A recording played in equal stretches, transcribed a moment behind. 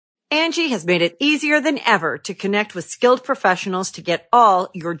Angie has made it easier than ever to connect with skilled professionals to get all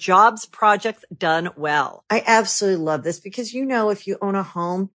your jobs projects done well. I absolutely love this because, if you own a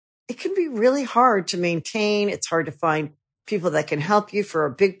home, it can be really hard to maintain. It's hard to find people that can help you for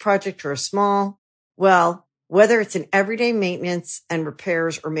a big project or a small. Well, whether it's in everyday maintenance and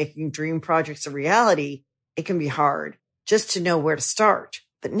repairs or making dream projects a reality, it can be hard just to know where to start.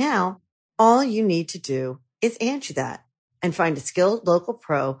 But now all you need to do is Angie that and find a skilled local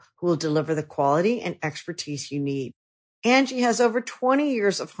pro who will deliver the quality and expertise you need. Angie has over 20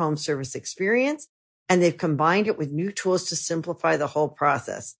 years of home service experience, and they've combined it with new tools to simplify the whole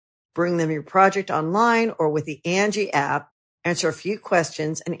process. Bring them your project online or with the Angie app, answer a few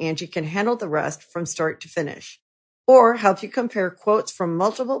questions, and Angie can handle the rest from start to finish. Or help you compare quotes from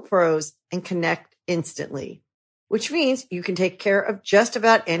multiple pros and connect instantly, which means you can take care of just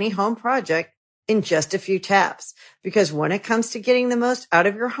about any home project in just a few taps. Because when it comes to getting the most out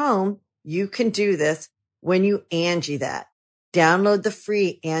of your home, you can do this when you Angie that. Download the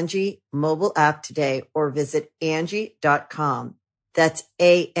free Angie mobile app today or visit Angie.com. That's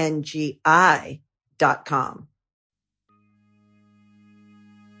ANGI.com.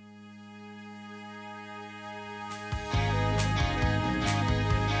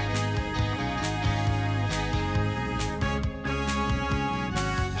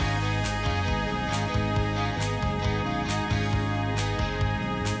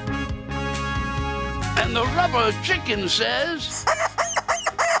 And the rubber chicken says,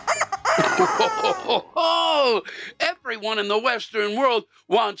 everyone in the Western world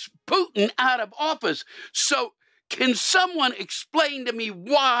wants Putin out of office. So can someone explain to me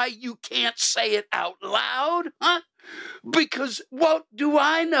why you can't say it out loud? Huh? Because what do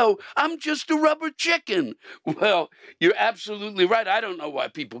I know? I'm just a rubber chicken. Well, you're absolutely right. I don't know why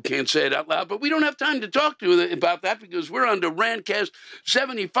people can't say it out loud, but we don't have time to talk to about that because we're under Rantcast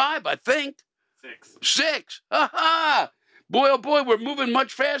 75, I think. Six. Ha-ha! Boy, oh boy, we're moving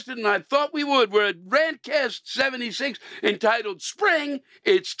much faster than I thought we would. We're at Rantcast 76, entitled Spring,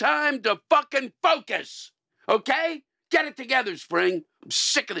 It's Time to Fucking Focus. Okay? Get it together, Spring. I'm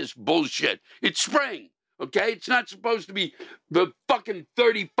sick of this bullshit. It's spring, okay? It's not supposed to be the fucking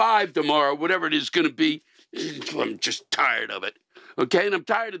 35 tomorrow, whatever it is going to be. I'm just tired of it. Okay, and I'm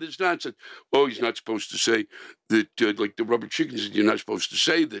tired of this nonsense. Oh, he's not supposed to say that, like the rubber chickens, you're not supposed to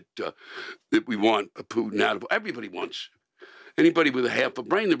say that that we want Putin out of. Everybody wants. Anybody with a half a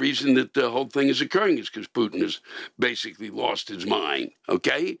brain, the reason that the whole thing is occurring is because Putin has basically lost his mind,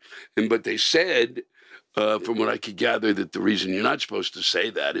 okay? But they said, from what I could gather, that the reason you're not supposed to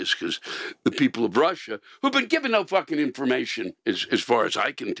say that is because the people of Russia, who've been given no fucking information, as far as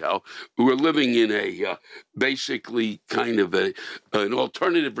I can tell, who are living in a basically kind of an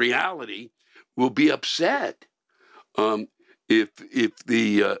alternative reality, will be upset if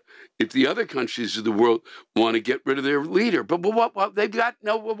the other countries of the world want to get rid of their leader. But what they've got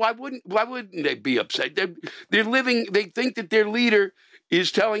no. Why wouldn't they be upset? They're living. They think that their leader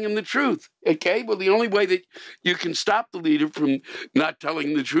is telling them the truth. Okay, well, the only way that you can stop the leader from not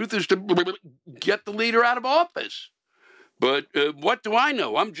telling the truth is to get the leader out of office. But what do I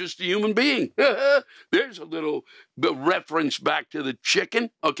know? I'm just a human being. There's a little reference back to the chicken.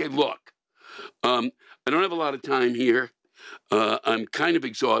 Okay, look, I don't have a lot of time here. I'm kind of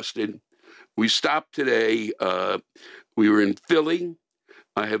exhausted. We stopped today. We were in Philly.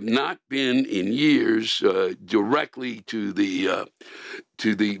 I have not been in years directly to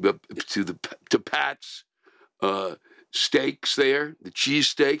Pat's steaks there, the cheese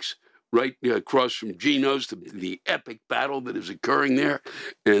steaks, right across from Geno's, the epic battle that is occurring there.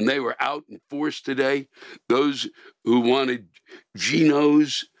 And they were out in force today. Those who wanted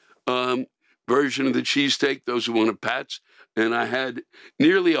Geno's version of the cheesesteak, those who wanted Pat's, and I had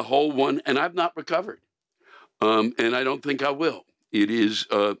nearly a whole one, and I've not recovered. And I don't think I will. It is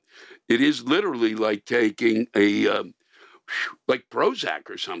literally like taking like Prozac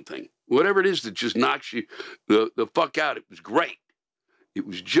or something, whatever it is that just knocks you the fuck out. It was great. It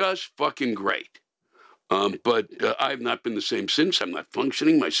was just fucking great. But I've not been the same since. I'm not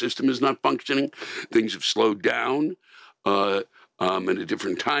functioning. My system is not functioning. Things have slowed down in a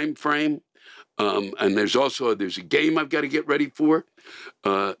different time frame. And there's a game I've got to get ready for.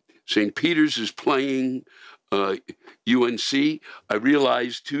 St. Peter's is playing UNC. I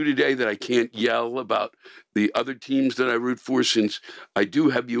realized too today that I can't yell about the other teams that I root for, since I do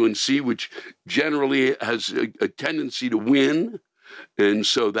have UNC, which generally has a tendency to win. And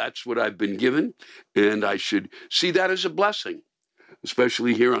so that's what I've been given. And I should see that as a blessing,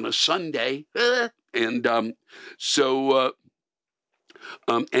 especially here on a Sunday. And so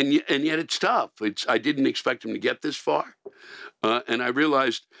And yet it's tough. I didn't expect them to get this far. And I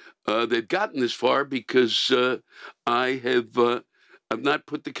realized they've gotten this far because I've not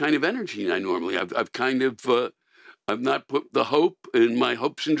put the kind of energy I normally. I've not put the hope and my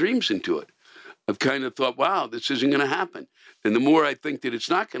hopes and dreams into it. I've kind of thought, wow, this isn't going to happen. And the more I think that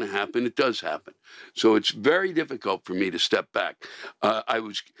it's not going to happen, it does happen. So it's very difficult for me to step back. I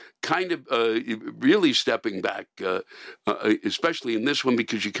was kind of really stepping back, especially in this one,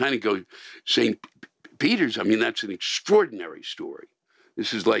 because you kind of go, St. Peter's, I mean, that's an extraordinary story.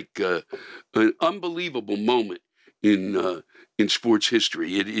 This is like an unbelievable moment in sports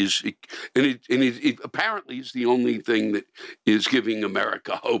history. It is, and it apparently is the only thing that is giving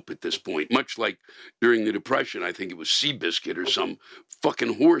America hope at this point. Much like during the Depression, I think it was Seabiscuit or some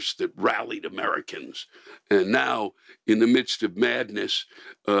fucking horse that rallied Americans. And now, in the midst of madness,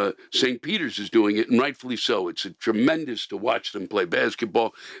 St. Peter's is doing it, and rightfully so. It's tremendous to watch them play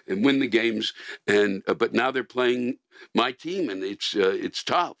basketball and win the games. And but now they're playing my team, and it's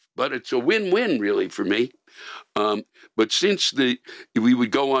tough, but it's a win-win really for me. But since we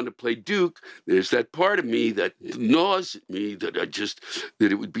would go on to play Duke, there's that part of me that gnaws at me that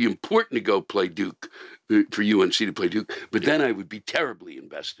it would be important to go play Duke, for UNC to play Duke, but then I would be terribly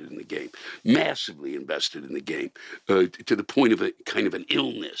invested in the game, massively invested in the game, to the point of a kind of an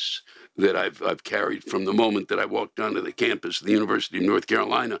illness that I've carried from the moment that I walked onto the campus of the University of North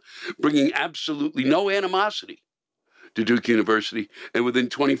Carolina, bringing absolutely no animosity to Duke University, and within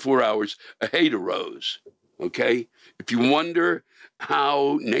 24 hours, a hate arose. Okay? If you wonder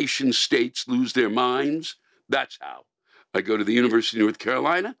how nation states lose their minds, that's how. I go to the University of North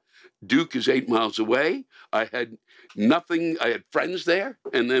Carolina. Duke is 8 miles away. I had nothing. I had friends there.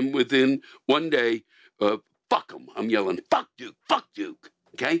 And then within one day, fuck them. I'm yelling, fuck Duke, fuck Duke.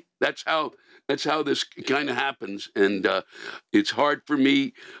 Okay? That's how this kind of happens. And it's hard for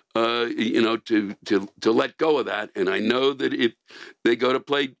me, to let go of that. And I know that if they go to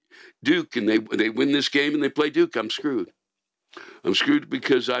play Duke and they win this game and they play Duke, I'm screwed. I'm screwed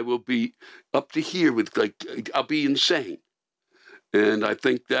because I will be up to here with, I'll be insane. And I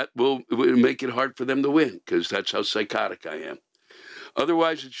think that will make it hard for them to win because that's how psychotic I am.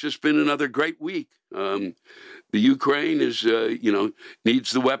 Otherwise, it's just been another great week. The Ukraine is,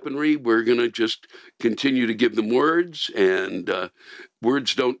 needs the weaponry. We're going to just continue to give them words, and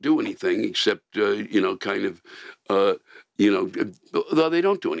words don't do anything except, although they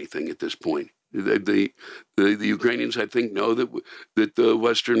don't do anything at this point. The Ukrainians, I think, know that the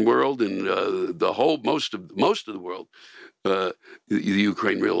Western world and most of the world, the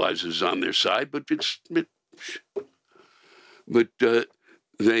Ukraine realizes is on their side, but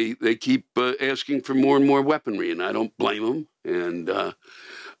they keep asking for more and more weaponry, and I don't blame them. And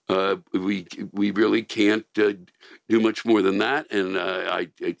we really can't do much more than that. And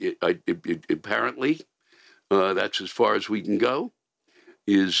apparently, that's as far as we can go.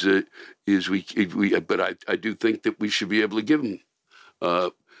 But I do think that we should be able to give them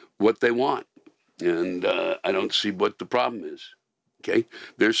what they want, and I don't see what the problem is. Okay,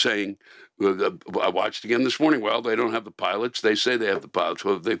 they're saying, I watched again this morning, well, they don't have the pilots. They say they have the pilots.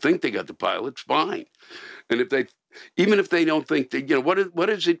 Well, if they think they got the pilots, fine. And even if they don't think that, what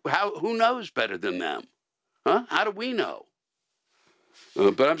is it? Who knows better than them? Huh? How do we know?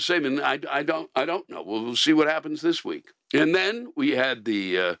 But I'm saying I don't know. We'll see what happens this week. And then we had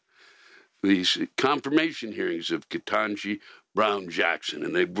these confirmation hearings of Ketanji Brown Jackson,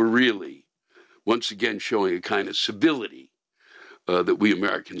 and they were really, once again, showing a kind of civility that we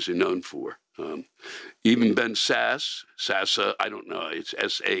Americans are known for. Even Ben Sassa, I don't know, it's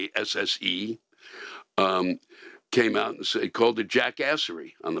Sasse, came out and called it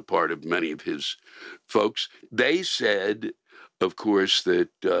jackassery on the part of many of his folks. They said, of course, that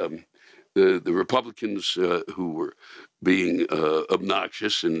the Republicans who were being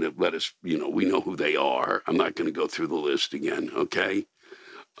obnoxious, and let us, we know who they are. I'm not going to go through the list again, okay?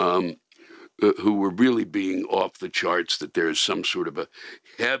 Who were really being off the charts, that there is some sort of a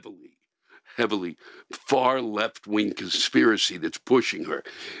heavily far left-wing conspiracy that's pushing her.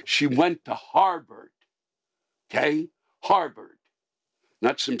 She went to Harvard, okay? Harvard,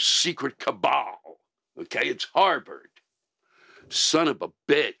 not some secret cabal, okay? It's Harvard. Son of a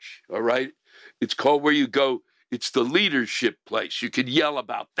bitch, all right? It's called where you go, it's the leadership place. You could yell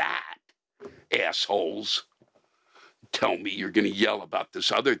about that, assholes. Tell me you're going to yell about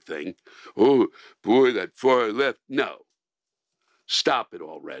this other thing. Oh, boy, that far left. No. Stop it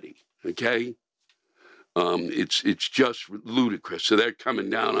already, okay? It's just ludicrous. So they're coming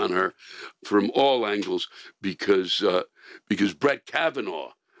down on her from all angles because Brett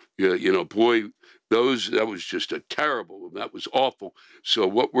Kavanaugh, boy, That was just that was awful. So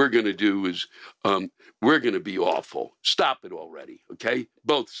what we're going to do is we're going to be awful. Stop it already, okay?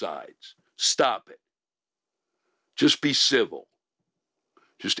 Both sides. Stop it. Just be civil.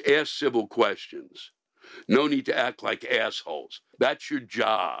 Just ask civil questions. No need to act like assholes. That's your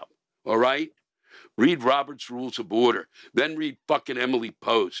job, all right? Read Robert's Rules of Order. Then read fucking Emily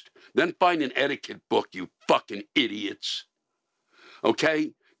Post. Then find an etiquette book, you fucking idiots.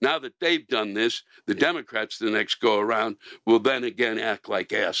 Okay? Now that they've done this, the Democrats the next go around will then again act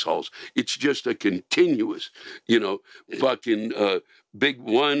like assholes. It's just a continuous, fucking big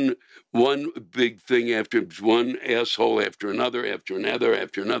one big thing after one asshole after another. It's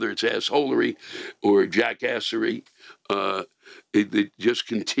assholery or jackassery. It just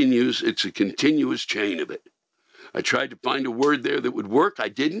continues. It's a continuous chain of it. I tried to find a word there that would work. I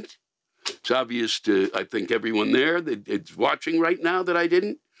didn't. It's obvious to, I think, everyone there that it's watching right now that I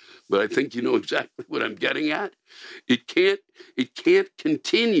didn't. But I think you know exactly what I'm getting at. It can't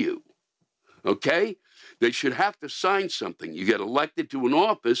continue, okay? They should have to sign something. You get elected to an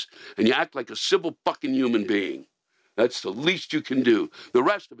office and you act like a civil fucking human being. That's the least you can do. The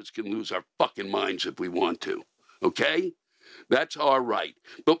rest of us can lose our fucking minds if we want to, okay? That's our right.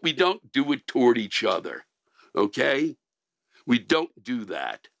 But we don't do it toward each other, okay? We don't do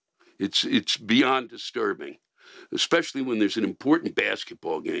that. It's beyond disturbing. Especially when there's an important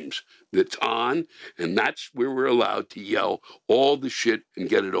basketball games that's on, and that's where we're allowed to yell all the shit and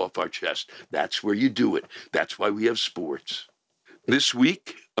get it off our chest. That's where you do it. That's why we have sports. This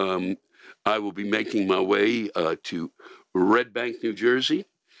week, I will be making my way to Red Bank, New Jersey,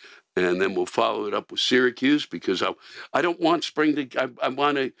 and then we'll follow it up with Syracuse because I don't want spring to, I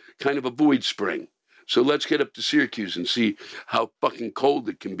want to kind of avoid spring. So let's get up to Syracuse and see how fucking cold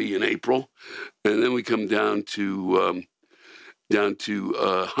it can be in April. And then we come down to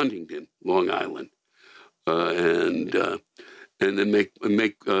Huntington, Long Island, and then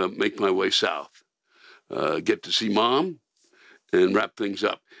make my way south. Get to see Mom and wrap things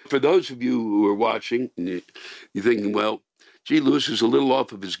up. For those of you who are watching, you're thinking, well, gee, Lewis is a little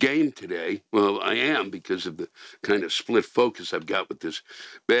off of his game today. Well, I am because of the kind of split focus I've got with this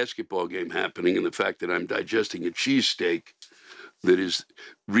basketball game happening and the fact that I'm digesting a cheesesteak that is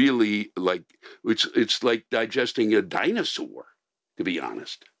really like, it's like digesting a dinosaur, to be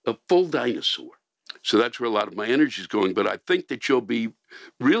honest, a full dinosaur. So that's where a lot of my energy is going. But I think that you'll be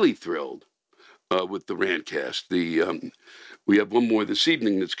really thrilled with the Rantcast. We have one more this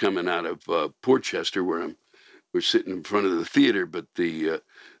evening that's coming out of Portchester where we're sitting in front of the theater, but the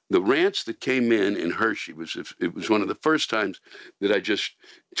rants that came in Hershey it was one of the first times that I just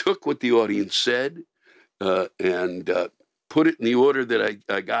took what the audience said and put it in the order that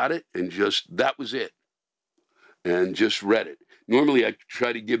I got it, and just that was it, and just read it. Normally I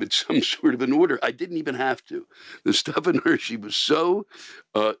try to give it some sort of an order. I didn't even have to. The stuff in Hershey was so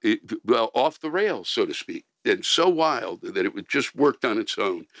off the rails, so to speak, and so wild that it just worked on its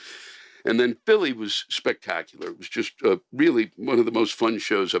own. And then Philly was spectacular. It was just really one of the most fun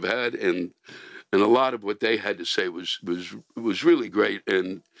shows I've had, and a lot of what they had to say was really great,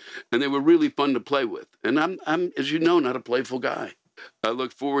 and they were really fun to play with. And I'm as you know, not a playful guy. I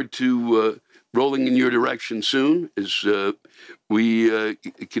look forward to rolling in your direction soon as we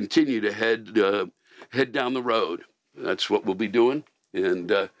continue to head down the road. That's what we'll be doing,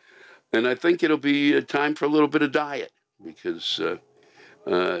 and I think it'll be time for a little bit of diet because.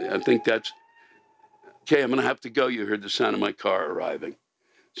 I think that's okay. I'm going to have to go. You heard the sound of my car arriving.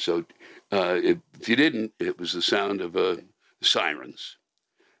 So if you didn't, it was the sound of sirens.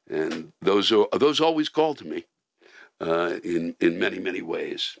 And those always call to me in many, many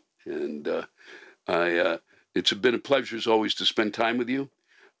ways. And it's been a pleasure as always to spend time with you.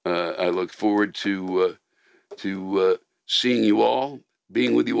 I look forward to seeing you all,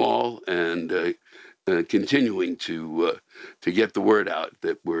 being with you all, and continuing to get the word out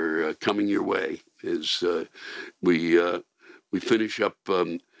that we're coming your way as we finish up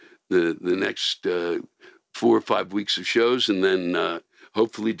the next 4 or 5 weeks of shows, and then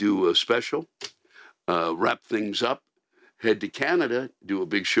hopefully do a special, wrap things up, head to Canada, do a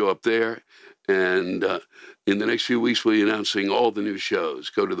big show up there, and in the next few weeks we'll be announcing all the new shows.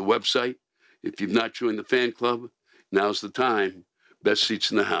 Go to the website. If you've not joined the fan club, now's the time. Best seats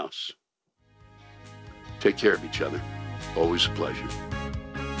in the house. Take care of each other. Always a pleasure.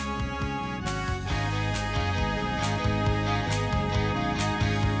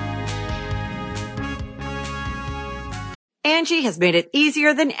 Angie has made it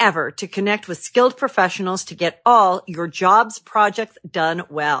easier than ever to connect with skilled professionals to get all your jobs projects done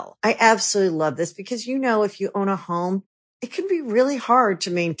well. I absolutely love this because, if you own a home, it can be really hard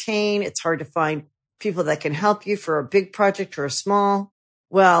to maintain. It's hard to find people that can help you for a big project or a small.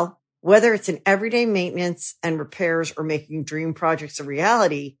 Well, whether it's in everyday maintenance and repairs or making dream projects a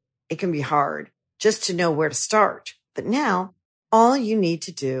reality, it can be hard just to know where to start. But now, all you need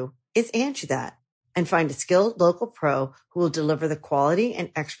to do is Angie that and find a skilled local pro who will deliver the quality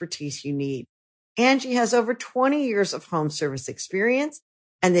and expertise you need. Angie has over 20 years of home service experience,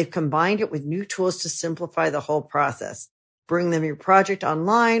 and they've combined it with new tools to simplify the whole process. Bring them your project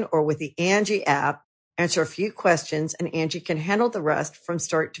online or with the Angie app, answer a few questions, and Angie can handle the rest from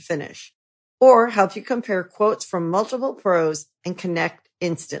start to finish. Or help you compare quotes from multiple pros and connect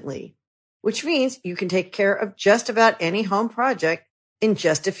instantly, which means you can take care of just about any home project in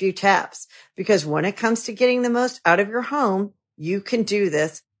just a few taps. Because when it comes to getting the most out of your home, you can do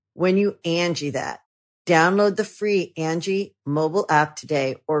this when you Angie that. Download the free Angie mobile app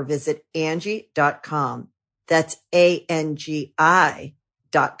today or visit Angie.com. That's ANGI.com.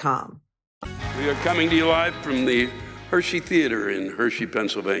 We are coming to you live from the Hershey Theater in Hershey,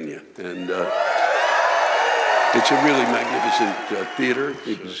 Pennsylvania. And it's a really magnificent theater.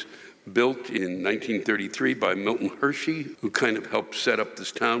 It was built in 1933 by Milton Hershey, who kind of helped set up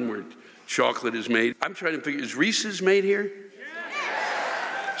this town where chocolate is made. I'm trying to figure, is Reese's made here?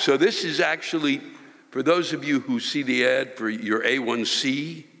 Yes. So this is actually, for those of you who see the ad for your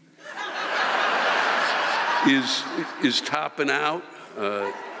A1C, is topping out.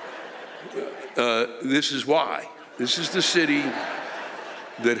 This is why. This is the city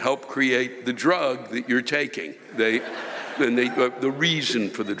that helped create the drug that you're taking. The reason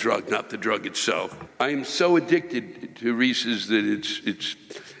for the drug, not the drug itself. I am so addicted to Reese's that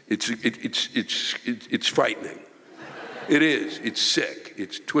it's frightening. It is. It's sick.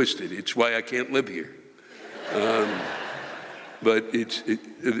 It's twisted. It's why I can't live here. But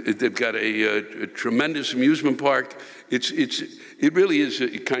they've got a tremendous amusement park. It really is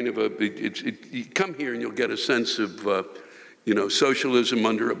a kind of you come here and you'll get a sense of, socialism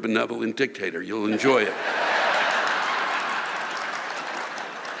under a benevolent dictator. You'll enjoy it.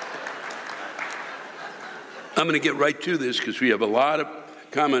 I'm going to get right to this because we have a lot of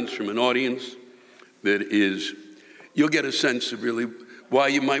comments from an audience that is, you'll get a sense of really why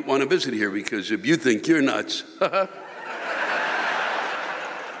you might want to visit here, because if you think you're nuts,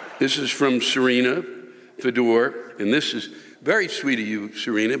 this is from Serena Fedor, and this is very sweet of you,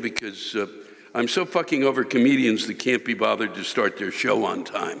 Serena, because I'm so fucking over comedians that can't be bothered to start their show on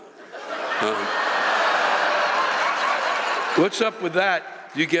time. What's up with that?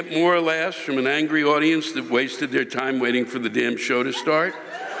 Do you get more laughs from an angry audience that wasted their time waiting for the damn show to start?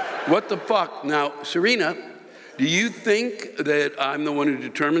 What the fuck? Now, Serena, do you think that I'm the one who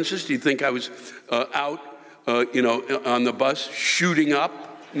determines this? Do you think I was out, on the bus shooting up?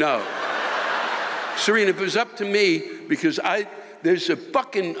 No. Serena, if it was up to me, because there's a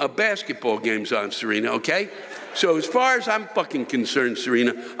fucking basketball games on, Serena, okay? So as far as I'm fucking concerned,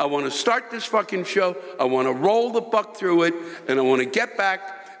 Serena, I want to start this fucking show, I want to roll the fuck through it, and I want to get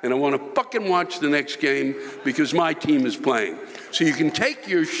back, and I want to fucking watch the next game because my team is playing. So you can take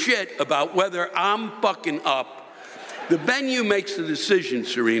your shit about whether I'm fucking up. The venue makes the decision,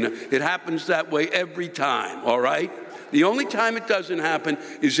 Serena. It happens that way every time, all right? The only time it doesn't happen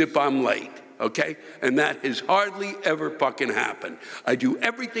is if I'm late, okay? And that has hardly ever fucking happened. I do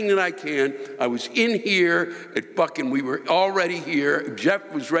everything that I can. I was in here at we were already here.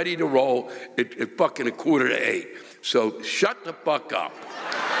 Jeff was ready to roll at fucking 7:45. So shut the fuck up.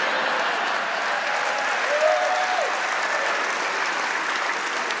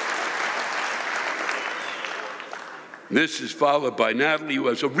 This is followed by Natalie, who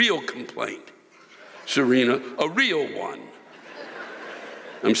has a real complaint. Serena, a real one.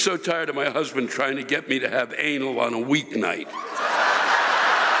 I'm so tired of my husband trying to get me to have anal on a weeknight.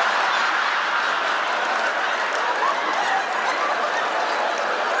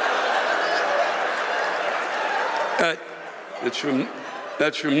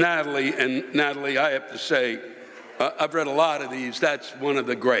 That's from Natalie, and Natalie, I have to say, I've read a lot of these. That's one of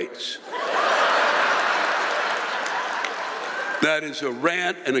the greats. That is a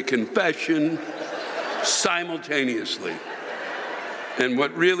rant and a confession simultaneously. And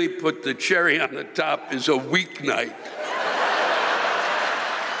what really put the cherry on the top is a weeknight.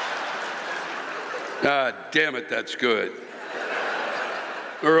 God damn it, that's good.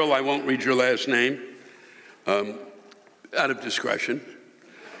 Earl, I won't read your last name, out of discretion.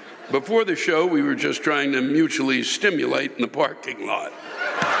 Before the show, we were just trying to mutually stimulate in the parking lot.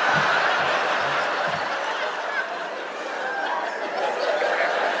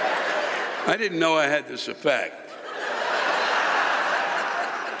 I didn't know I had this effect.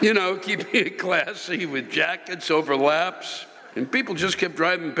 You know, keeping it classy with jackets, overlaps, And people just kept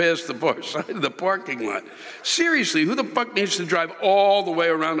driving past the far side of the parking lot. Seriously, who the fuck needs to drive all the way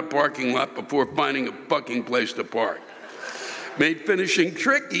around the parking lot before finding a fucking place to park? Made finishing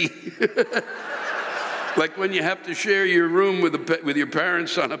tricky. Like when you have to share your room with your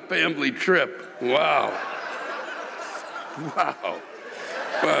parents on a family trip. Wow. Wow.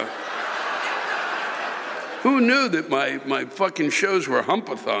 Wow. Who knew that my fucking shows were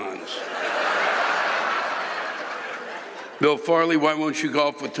humpathons? Bill Farley, why won't you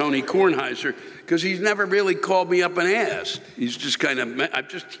golf with Tony Kornheiser? Because he's never really called me up and asked. He's just kind of, I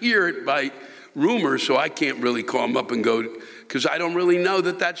just hear it by rumor, so I can't really call him up and go, because I don't really know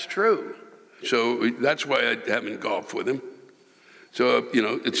that that's true. So that's why I haven't golfed with him. So,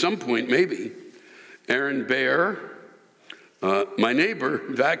 at some point, maybe. Aaron Bear, my neighbor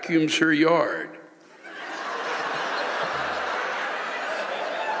vacuums her yard.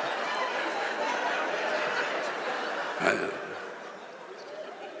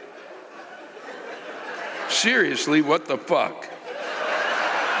 Seriously, what the fuck?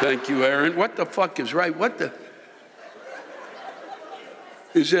 Thank you, Aaron. What the fuck is right? What the?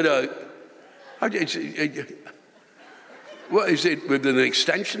 Is it what is it with an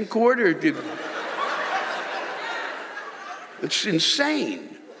extension cord or did? It's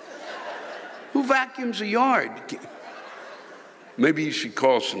insane. Who vacuums a yard? Maybe you should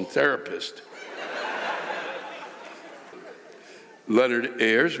call some therapist. Leonard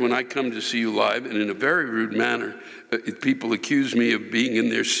Ayers, when I come to see you live, and in a very rude manner, people accuse me of being in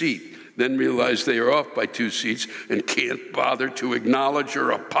their seat, then realize they are off by 2 seats and can't bother to acknowledge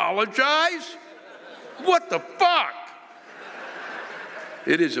or apologize? What the fuck?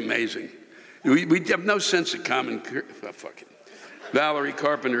 It is amazing. We have no sense of common. Fuck it. Valerie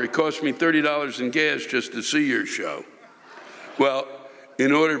Carpenter, it cost me $30 in gas just to see your show. Well,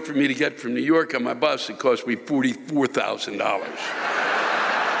 in order for me to get from New York on my bus, it cost me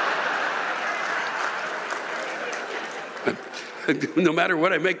 $44,000. No matter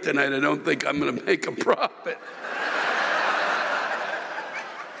what I make tonight, I don't think I'm going to make a profit.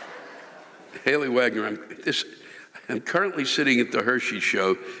 Haley Wagner, I'm currently sitting at the Hershey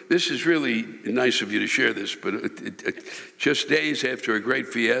Show. This is really nice of you to share this, but just days after a great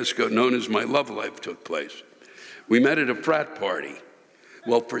fiasco known as My Love Life took place. We met at a frat party.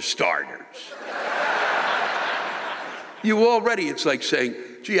 Well, for starters. It's like saying,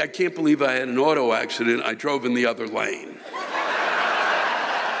 gee, I can't believe I had an auto accident. I drove in the other lane.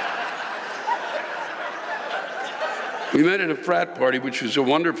 We met at a frat party, which was a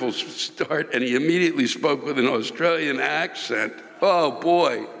wonderful start, and he immediately spoke with an Australian accent. Oh,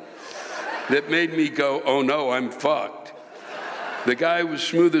 boy. That made me go, oh, no, I'm fucked. The guy was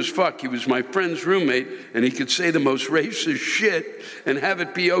smooth as fuck. He was my friend's roommate, and he could say the most racist shit and have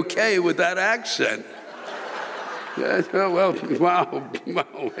it be okay with that accent. Wow,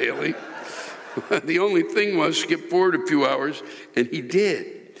 Haley. The only thing was skip forward a few hours, and he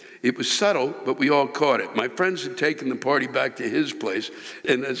did. It was subtle, but we all caught it. My friends had taken the party back to his place,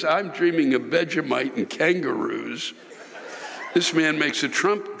 and as I'm dreaming of Vegemite and kangaroos, this man makes a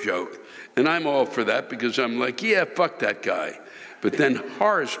Trump joke. And I'm all for that because I'm like, yeah, fuck that guy. But then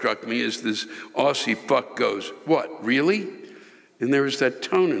horror struck me as this Aussie fuck goes, what, really? And there was that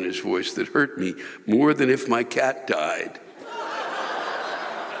tone in his voice that hurt me more than if my cat died.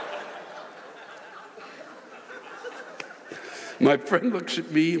 My friend looks at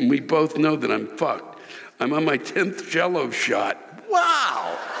me and we both know that I'm fucked. I'm on my 10th Jell-O shot.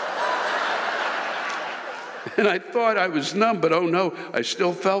 Wow! And I thought I was numb, but oh no, I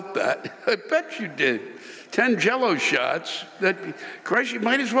still felt that. I bet you did. 10 Jell-O shots. Christ, you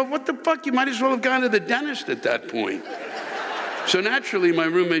might as well, what the fuck? You might as well have gone to the dentist at that point. So naturally, my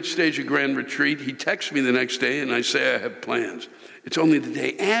roommate staged a grand retreat. He texts me the next day and I say I have plans. It's only the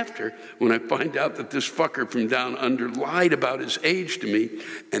day after when I find out that this fucker from down under lied about his age to me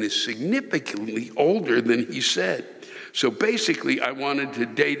and is significantly older than he said. So basically, I wanted to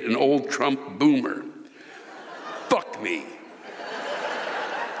date an old Trump boomer. Fuck me.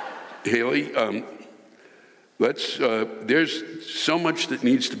 Haley, there's so much that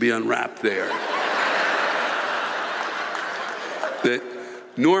needs to be unwrapped there. That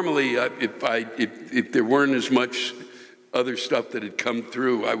normally, if there weren't as much other stuff that had come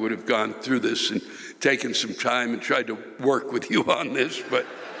through, I would have gone through this and taken some time and tried to work with you on this, but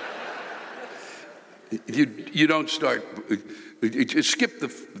you don't start, just skip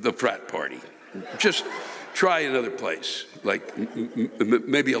the frat party. Just try another place, like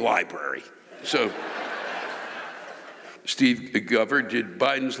maybe a library. So, Steve Gover, did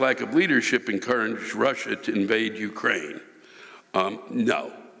Biden's lack of leadership encourage Russia to invade Ukraine?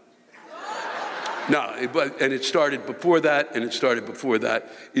 No. No, and it started before that, and it started before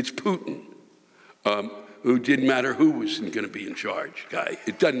that. It's Putin, who didn't matter who was going to be in charge, guy.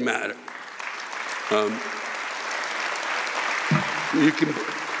 It doesn't matter.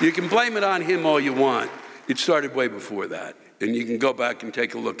 You can blame it on him all you want. It started way before that. And you can go back and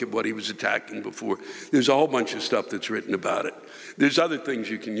take a look at what he was attacking before. There's a whole bunch of stuff that's written about it. There's other things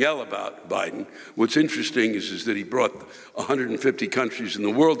you can yell about Biden. What's interesting is that he brought 150 countries in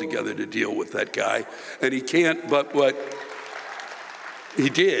the world together to deal with that guy. And he can't, but what he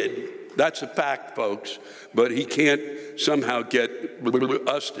did, that's a fact, folks, but he can't somehow get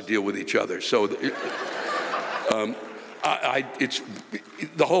us to deal with each other. So it's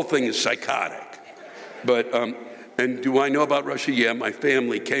the whole thing is psychotic. But and do I know about Russia? Yeah, my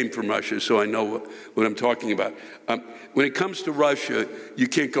family came from Russia, so I know what I'm talking about. When it comes to Russia, you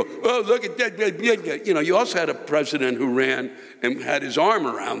can't go, oh, look at that. You know, you also had a president who ran and had his arm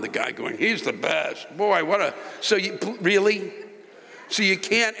around the guy going, he's the best. Boy, what a... So you really? So you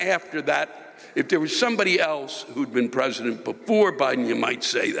can't after that. If there was somebody else who'd been president before Biden, you might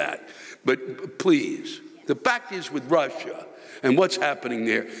say that. But please, the fact is with Russia, and what's happening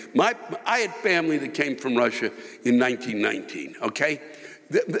there. I had family that came from Russia in 1919, okay?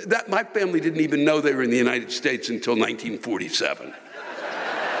 My family didn't even know they were in the United States until 1947,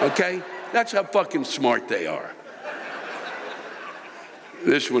 okay? That's how fucking smart they are.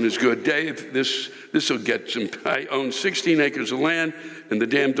 This one is good. Dave, this will get some. I own 16 acres of land, and the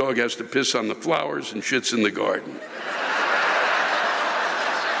damn dog has to piss on the flowers and shits in the garden.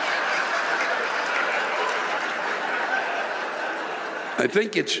 I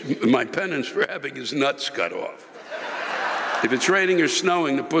think it's my penance for having his nuts cut off. If it's raining or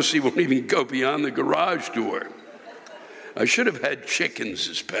snowing, the pussy won't even go beyond the garage door. I should have had chickens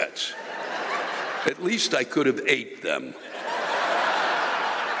as pets. At least I could have ate them.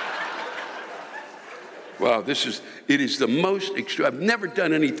 Wow, it is the most extreme. I've never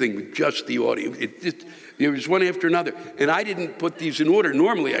done anything with just the audio. There was one after another. And I didn't put these in order.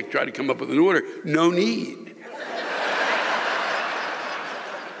 Normally I try to come up with an order. No need.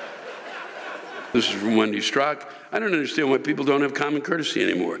 This is from Wendy Strock. I don't understand why people don't have common courtesy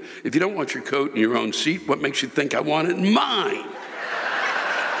anymore. If you don't want your coat in your own seat, what makes you think I want it in mine?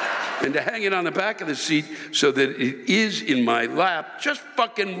 And to hang it on the back of the seat so that it is in my lap, just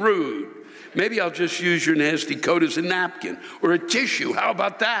fucking rude. Maybe I'll just use your nasty coat as a napkin or a tissue. How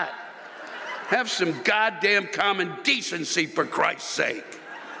about that? Have some goddamn common decency, for Christ's sake.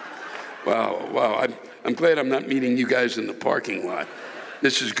 Wow. I'm glad I'm not meeting you guys in the parking lot.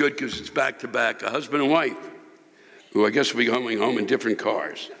 This is good because it's back-to-back, a husband and wife, who I guess will be going home in different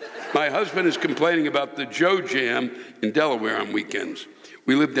cars. My husband is complaining about the Joe Jam in Delaware on weekends.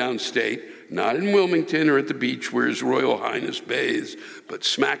 We live downstate, not in Wilmington or at the beach where His Royal Highness bathes, but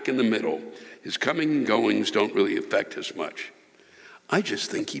smack in the middle. His coming and goings don't really affect us much. I just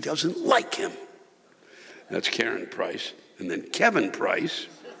think he doesn't like him. That's Karen Price. And then Kevin Price,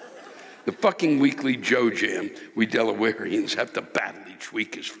 the fucking weekly Joe Jam we Delawareans have to battle each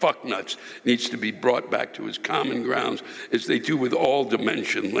week is fucknuts, needs to be brought back to his common grounds as they do with all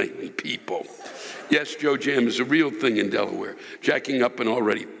dimension-laden people. Yes, Joe Jam is a real thing in Delaware, jacking up an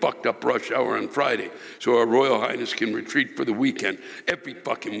already fucked up rush hour on Friday so our Royal Highness can retreat for the weekend, every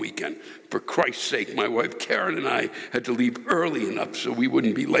fucking weekend. For Christ's sake, my wife Karen and I had to leave early enough so we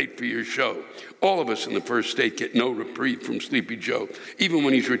wouldn't be late for your show. All of us in the first state get no reprieve from Sleepy Joe, even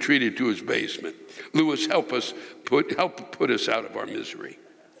when he's retreated to his basement. Louis, help put us out of our misery.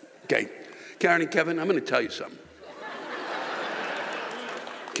 Okay, Karen and Kevin, I'm going to tell you something.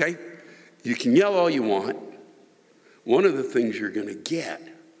 Okay? You can yell all you want. One of the things you're going to get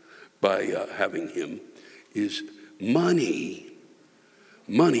by having him is money.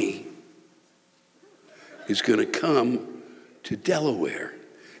 Money is going to come to Delaware.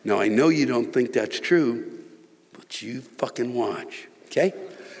 Now, I know you don't think that's true, but you fucking watch, okay?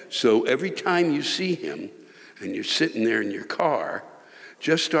 So every time you see him and you're sitting there in your car,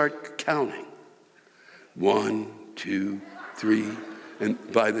 just start counting. 1, 2, 3,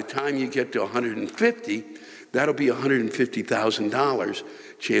 and by the time you get to 150, that'll be $150,000.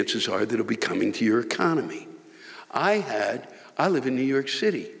 Chances are that'll be coming to your economy. I live in New York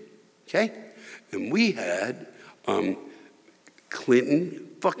City, okay? And we had Clinton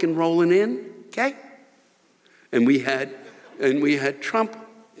fucking rolling in, okay? And we had Trump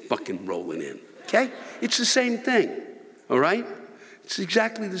fucking rolling in, okay? It's the same thing, all right? It's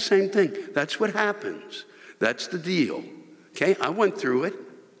exactly the same thing. That's what happens. That's the deal. Okay, I went through it,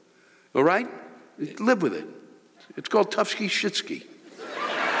 all right? Live with it. It's called Tufsky Shitsky.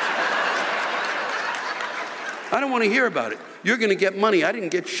 I don't want to hear about it. You're going to get money. I didn't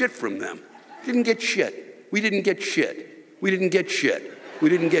get shit from them. Didn't get shit. We didn't get shit. We didn't get shit. We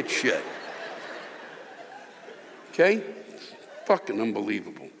didn't get shit. Okay? Fucking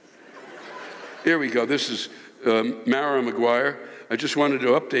unbelievable. Here we go. This is Mara Maguire. I just wanted to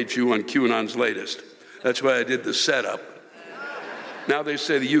update you on QAnon's latest. That's why I did the setup. Now they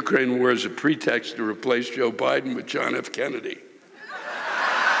say the Ukraine war is a pretext to replace Joe Biden with John F. Kennedy.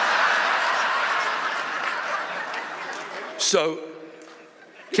 So,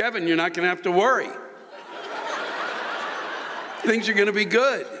 Kevin, you're not going to have to worry. Things are going to be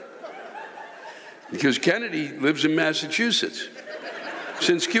good. Because Kennedy lives in Massachusetts.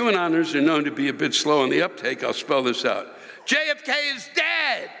 Since QAnoners are known to be a bit slow on the uptake, I'll spell this out. JFK is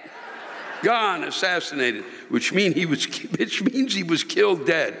dead. Gone, assassinated, which means he was killed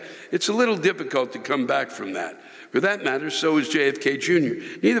dead. It's a little difficult to come back from that. For that matter, so is JFK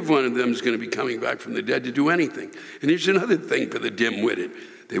Jr. Neither one of them is going to be coming back from the dead to do anything. And here's another thing for the dim-witted.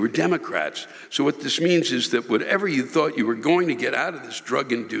 They were Democrats. So what this means is that whatever you thought you were going to get out of this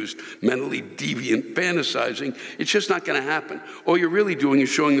drug-induced, mentally deviant fantasizing, it's just not going to happen. All you're really doing is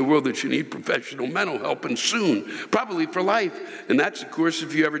showing the world that you need professional mental help, and soon, probably for life. And that's, of course,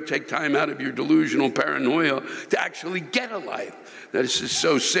 if you ever take time out of your delusional paranoia to actually get a life. This is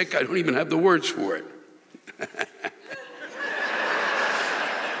so sick, I don't even have the words for it.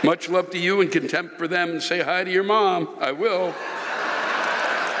 Much love to you and contempt for them, and say hi to your mom. I will.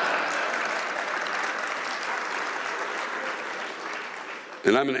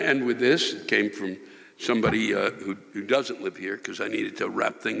 And I'm going to end with this. It came from somebody who doesn't live here, because I needed to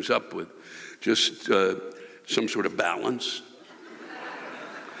wrap things up with just some sort of balance.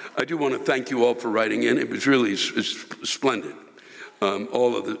 I do want to thank you all for writing in. It was really splendid.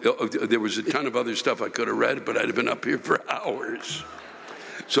 There was a ton of other stuff I could have read, but I'd have been up here for hours.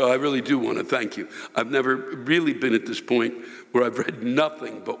 So I really do want to thank you. I've never really been at this point where I've read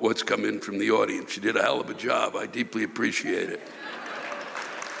nothing but what's come in from the audience. You did a hell of a job. I deeply appreciate it.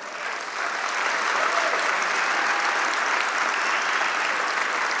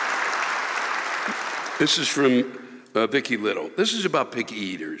 This is from Vicki Little. This is about picky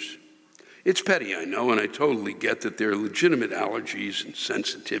eaters. It's petty, I know, and I totally get that there are legitimate allergies and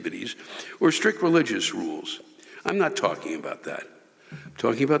sensitivities or strict religious rules. I'm not talking about that. I'm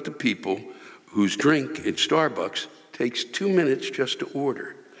talking about the people whose drink at Starbucks takes 2 minutes just to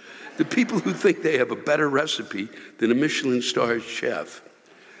order. The people who think they have a better recipe than a Michelin-starred chef.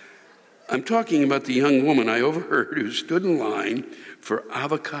 I'm talking about the young woman I overheard who stood in line for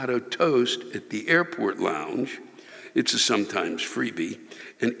avocado toast at the airport lounge. It's a sometimes freebie,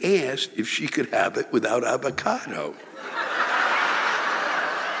 and asked if she could have it without avocado.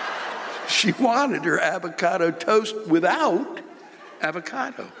 She wanted her avocado toast without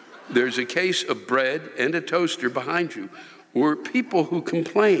avocado. There's a case of bread and a toaster behind you, or people who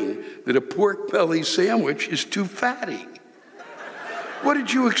complain that a pork belly sandwich is too fatty. What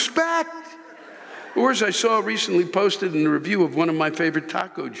did you expect? Or as I saw recently posted in a review of one of my favorite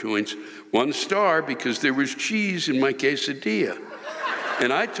taco joints, 1 star because there was cheese in my quesadilla.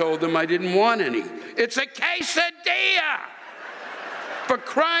 And I told them I didn't want any. It's a quesadilla! For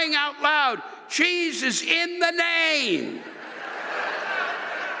crying out loud, cheese is in the name!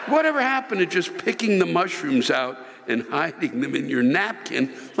 Whatever happened to just picking the mushrooms out and hiding them in your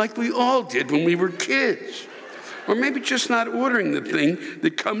napkin like we all did when we were kids? Or maybe just not ordering the thing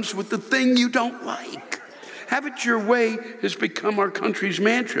that comes with the thing you don't like. Have it your way has become our country's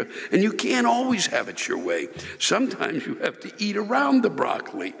mantra, and you can't always have it your way. Sometimes you have to eat around the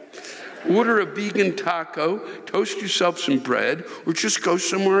broccoli. Order a vegan taco, toast yourself some bread, or just go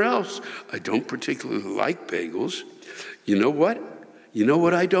somewhere else. I don't particularly like bagels. You know what? You know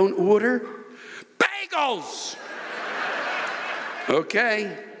what I don't order? Bagels!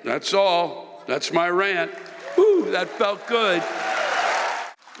 Okay, that's all. That's my rant. Whew, that felt good.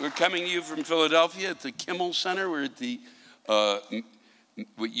 We're coming to you from Philadelphia at the Kimmel Center. We're at the,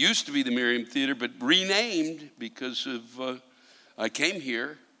 what used to be the Miriam Theater, but renamed because of, I came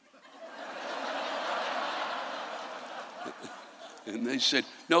here. And they said,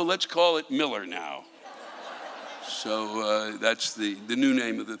 no, let's call it Miller now. So that's the new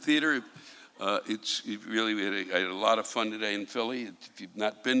name of the theater. We had a lot of fun today in Philly. If you've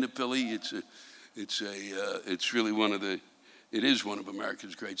not been to Philly, it's really it is one of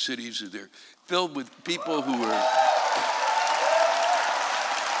America's great cities. They're filled with people who are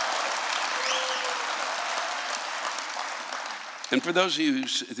and for those of you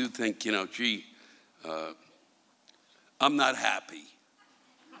who think, gee, I'm not happy,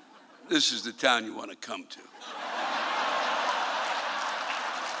 this is the town you want to come to.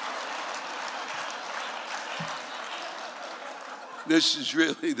 This is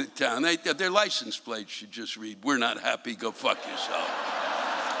really the town. Their license plates should just read, "We're not happy, go fuck yourself."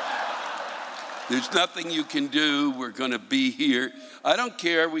 There's nothing you can do. We're going to be here. I don't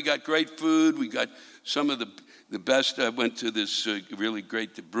care. We got great food. We got some of the best. I went to this really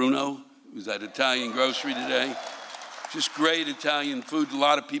great Bruno. It was at Italian grocery today. Just great Italian food. A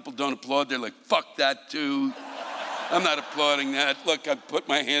lot of people don't applaud. They're like, fuck that too. I'm not applauding that. Look, I put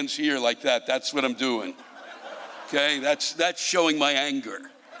my hands here like that. That's what I'm doing. Okay, that's showing my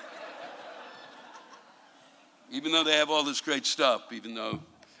anger. Even though they have all this great stuff,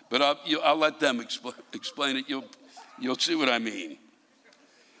 but I'll let them explain it. You'll see what I mean.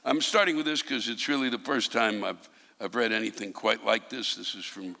 I'm starting with this because it's really the first time I've read anything quite like this. This is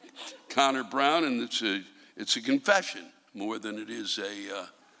from Connor Brown, and it's a confession more than it is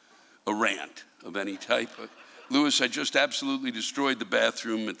a rant of any type. Lewis, I just absolutely destroyed the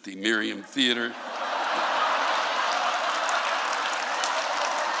bathroom at the Miriam Theater.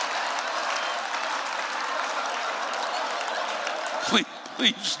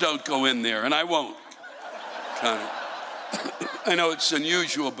 Please don't go in there, and I won't, Connor. I know it's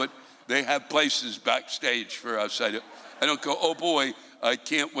unusual, but they have places backstage for us. I don't go, oh boy, I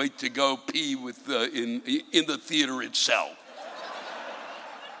can't wait to go pee in the theater itself.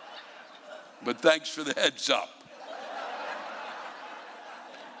 But thanks for the heads up.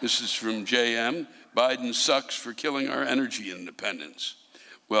 This is from JM. Biden sucks for killing our energy independence.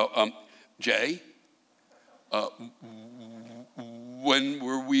 Well, Jay, when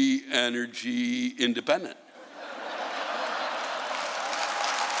were we energy independent?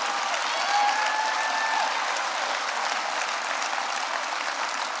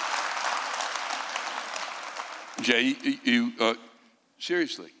 Jay, you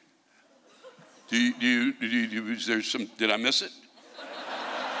seriously? Is there some? Did I miss it?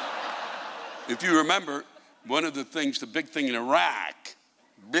 If you remember, one of the things, the big thing in Iraq,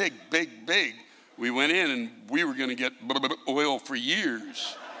 big, we went in and we were going to get oil for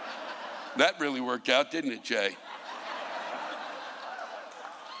years. That really worked out, didn't it, Jay?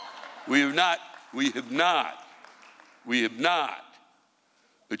 We have not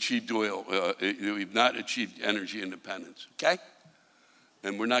achieved oil. We've not achieved energy independence, okay?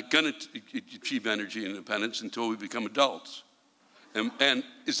 And we're not going to achieve energy independence until we become adults. And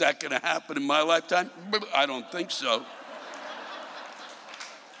is that going to happen in my lifetime? I don't think so.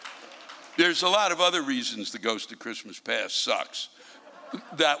 There's a lot of other reasons the Ghost of Christmas Past sucks.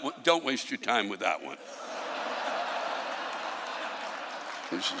 That one, don't waste your time with that one.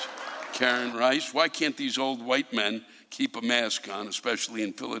 This is Karen Rice. Why can't these old white men keep a mask on, especially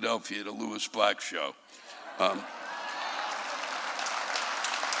in Philadelphia at a Louis Black show?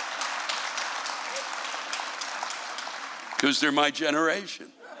 Because they're my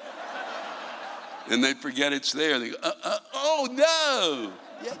generation. And they forget it's there. They go, oh no,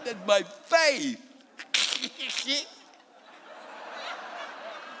 yeah, that's my faith.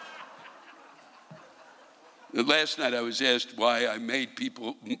 Last night I was asked why I made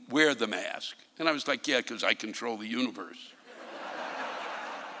people wear the mask. And I was like, yeah, because I control the universe.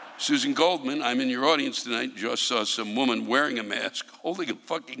 Susan Goldman, I'm in your audience tonight, just saw some woman wearing a mask, holding a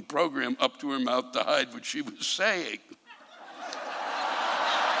fucking program up to her mouth to hide what she was saying.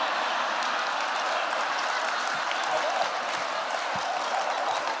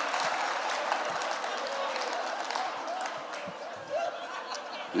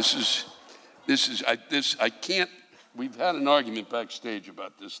 I can't, we've had an argument backstage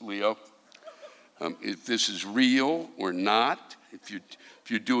about this, Leo. If this is real or not, if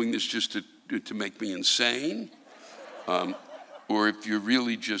you're doing this just to make me insane, or if you're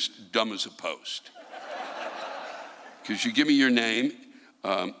really just dumb as a post. Because you give me your name,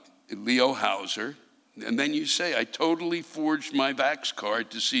 Leo Hauser, and then you say, I totally forged my Vax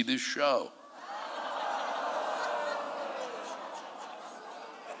card to see this show.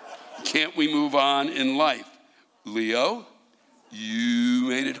 Can't we move on in life? Leo, you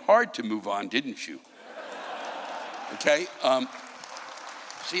made it hard to move on, didn't you? Okay?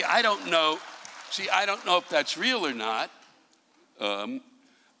 See, I don't know if that's real or not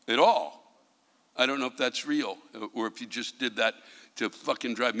at all. I don't know if that's real or if you just did that to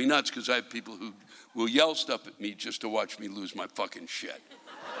fucking drive me nuts, because I have people who will yell stuff at me just to watch me lose my fucking shit.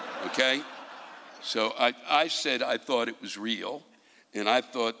 Okay? So I said I thought it was real. And I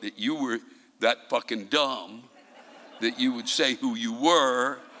thought that you were that fucking dumb that you would say who you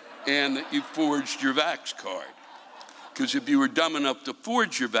were and that you forged your Vax card. Because if you were dumb enough to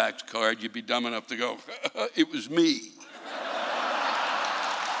forge your Vax card, you'd be dumb enough to go, it was me.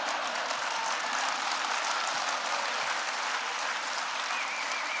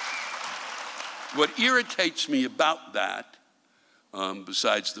 What irritates me about that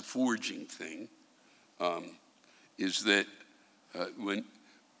besides the forging thing, is that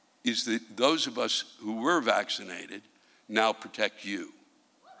those of us who were vaccinated now protect you.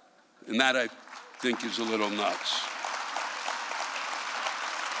 And that, I think, is a little nuts.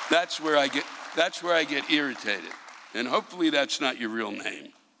 That's where I get irritated. And hopefully that's not your real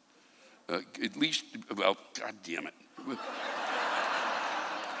name. At least, well, God damn it.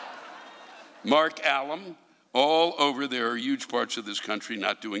 Mark Allam, all over there are huge parts of this country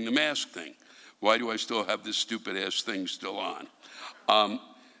not doing the mask thing. Why do I still have this stupid ass thing still on?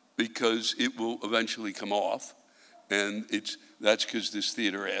 Because it will eventually come off, and that's because this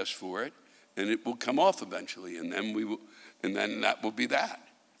theater asked for it, and it will come off eventually, and then that will be that.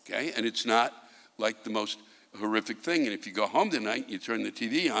 Okay? And it's not like the most horrific thing. And if you go home tonight, you turn the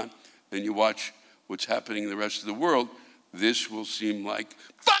TV on, and you watch what's happening in the rest of the world, this will seem like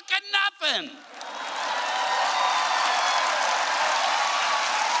fucking nothing.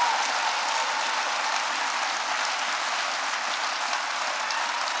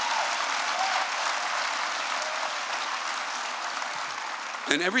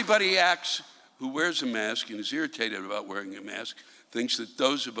 And everybody who wears a mask and is irritated about wearing a mask thinks that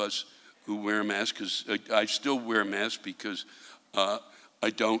those of us who wear a mask, because I still wear a mask because I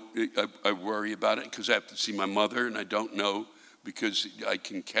worry about it because I have to see my mother, and I don't know because I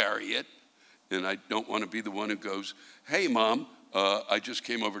can carry it, and I don't want to be the one who goes, "Hey, Mom, I just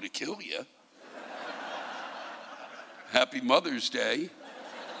came over to kill you. Happy Mother's Day."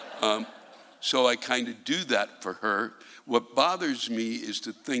 So I kind of do that for her. What bothers me is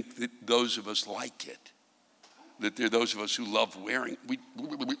to think that those of us like it, that there are those of us who love wearing.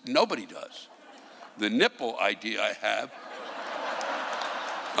 Nobody does. The nipple idea I have.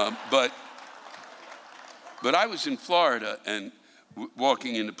 But I was in Florida and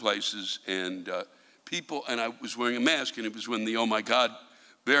walking into places and people, and I was wearing a mask, and it was when the oh my God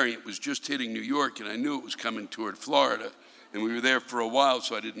variant was just hitting New York, and I knew it was coming toward Florida, and we were there for a while,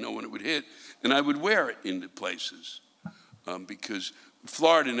 so I didn't know when it would hit, and I would wear it into places because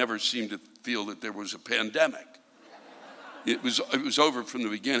Florida never seemed to feel that there was a pandemic. It was over from the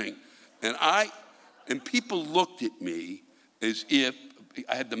beginning, and people looked at me as if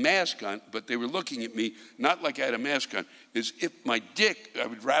I had the mask on, but they were looking at me not like I had a mask on, as if my dick, I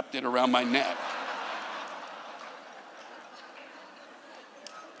would wrap it around my neck.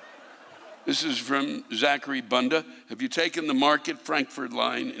 This is from Zachary Bunda. Have you taken the Market Frankfurt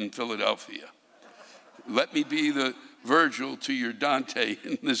line in Philadelphia? Let me be the Virgil to your Dante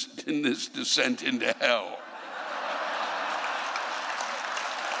in this descent into hell.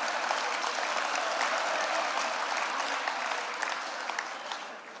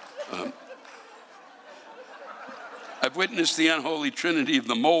 I've witnessed the unholy trinity of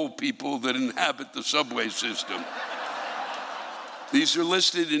the mole people that inhabit the subway system. These are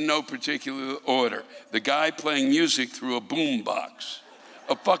listed in no particular order. The guy playing music through a boombox.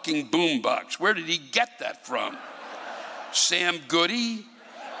 A fucking boombox. Where did he get that from? Sam Goody?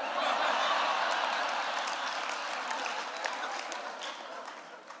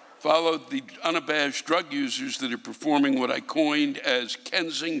 Followed the unabashed drug users that are performing what I coined as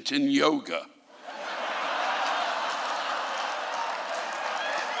Kensington yoga.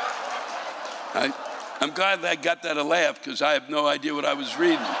 I'm glad that I got that a laugh because I have no idea what I was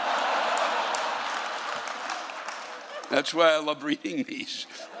reading. That's why I love reading these.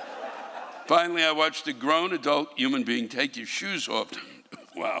 Finally, I watched a grown adult human being take his shoes off.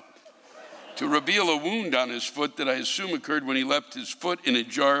 Wow. To reveal a wound on his foot that I assume occurred when he left his foot in a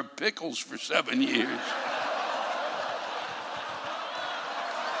jar of pickles for 7 years.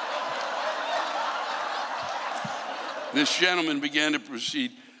 This gentleman began to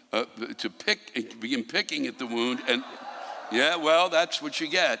proceed begin picking at the wound, and yeah, well, that's what you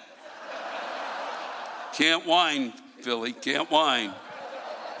get. Can't whine, Philly, can't whine.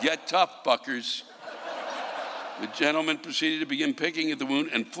 Get tough, fuckers. The gentleman proceeded to begin picking at the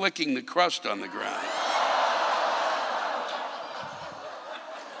wound and flicking the crust on the ground.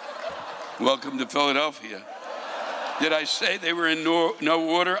 Welcome to Philadelphia. Did I say they were in no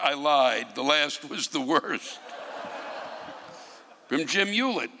order? I lied. The last was the worst. From Jim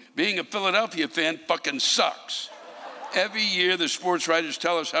Hewlett, being a Philadelphia fan fucking sucks. Every year the sports writers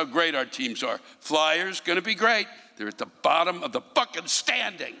tell us how great our teams are. Flyers, gonna be great. They're at the bottom of the fucking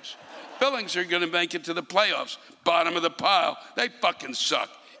standings. Billings are gonna make it to the playoffs. Bottom of the pile. They fucking suck.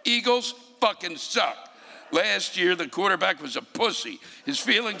 Eagles fucking suck. Last year the quarterback was a pussy. His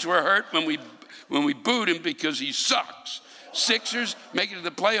feelings were hurt when we booed him because he sucks. Sixers make it to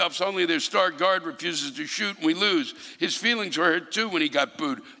the playoffs, only their star guard refuses to shoot and we lose. His feelings were hurt too when he got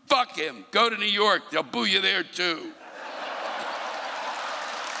booed. Fuck him. Go to New York. They'll boo you there too.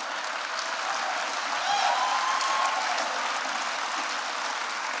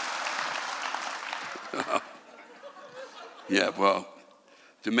 Yeah, well,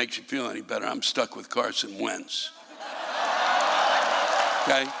 if it makes you feel any better, I'm stuck with Carson Wentz.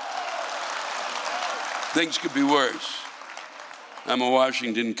 Okay? Things could be worse. I'm a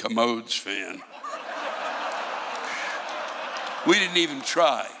Washington Commodes fan. We didn't even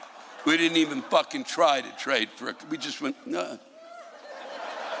try. We didn't even fucking try to trade for it. We just went, no.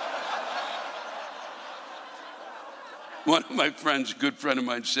 One of my friends, a good friend of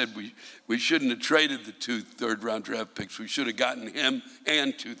mine, said we shouldn't have traded the 2 third-round draft picks. We should have gotten him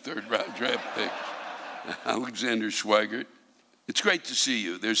and 2 third-round draft picks. Alexander Schweigert. It's great to see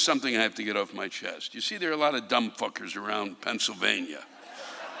you. There's something I have to get off my chest. You see, there are a lot of dumb fuckers around Pennsylvania.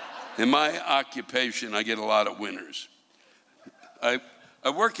 In my occupation, I get a lot of winners. I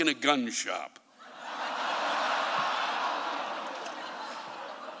work in a gun shop.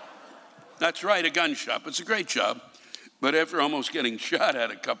 That's right, a gun shop. It's a great job. But after almost getting shot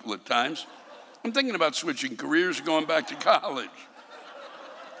at a couple of times, I'm thinking about switching careers and going back to college.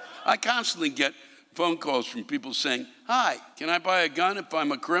 I constantly get phone calls from people saying, "Hi, can I buy a gun if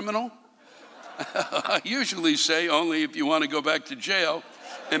I'm a criminal?" I usually say only if you want to go back to jail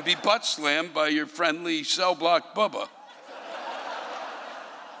and be butt slammed by your friendly cell block Bubba.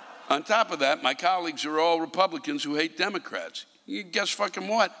 On top of that, my colleagues are all Republicans who hate Democrats. You guess fucking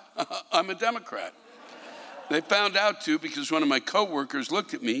what? I'm a Democrat. They found out, too, because one of my coworkers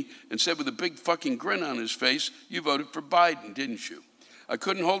looked at me and said with a big fucking grin on his face, "You voted for Biden, didn't you?" I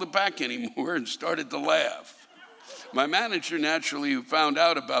couldn't hold it back anymore and started to laugh. My manager, naturally, who found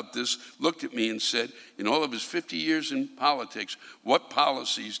out about this, looked at me and said, "In all of his 50 years in politics, what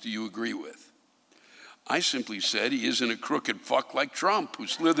policies do you agree with?" I simply said he isn't a crooked fuck like Trump who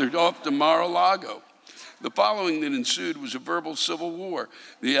slithered off to Mar-a-Lago. The following that ensued was a verbal civil war,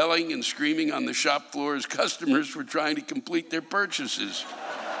 the yelling and screaming on the shop floor as customers were trying to complete their purchases.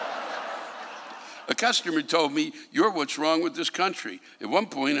 A customer told me, "You're what's wrong with this country." At one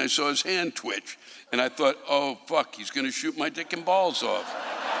point, I saw his hand twitch, and I thought, oh, fuck, he's going to shoot my dick and balls off.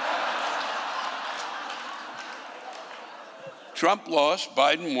 Trump lost,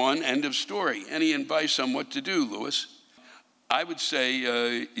 Biden won, end of story. Any advice on what to do, Lewis? I would say,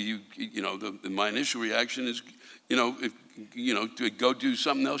 my initial reaction is, to go do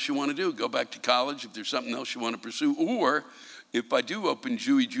something else you want to do. Go back to college if there's something else you want to pursue. Or if I do open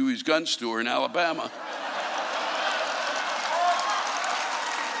Jewy's gun store in Alabama,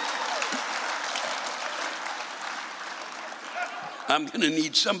 I'm going to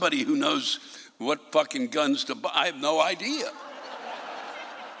need somebody who knows what fucking guns to buy. I have no idea.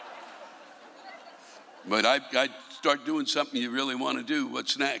 But I'd start doing something you really want to do.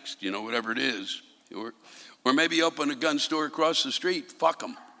 What's next? Whatever it is. Or maybe open a gun store across the street. Fuck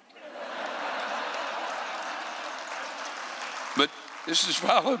them. But this is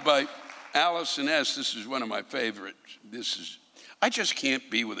followed by Allison S. This is one of my favorites. I just can't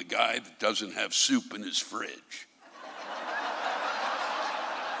be with a guy that doesn't have soup in his fridge.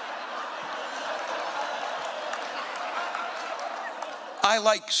 I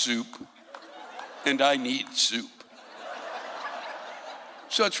like soup, and I need soup.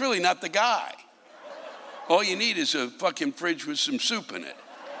 So it's really not the guy. All you need is a fucking fridge with some soup in it.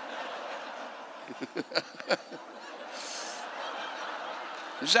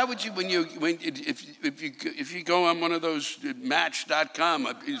 Is that what if you go on one of those Match.com,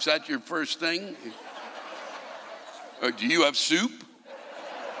 is that your first thing? Or do you have soup?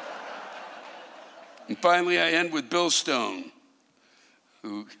 And finally, I end with Bill Stone,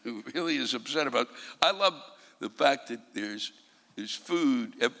 who really is upset about. I love the fact that there's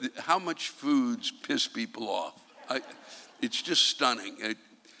food. How much foods piss people off? It's just stunning.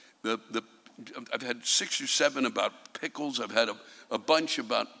 I've had 6 or 7 about pickles. I've had a bunch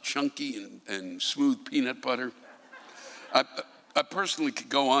about chunky and smooth peanut butter. I personally could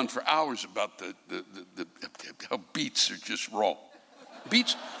go on for hours about how beets are just raw.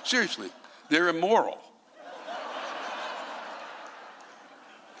 Beets, seriously, they're immoral.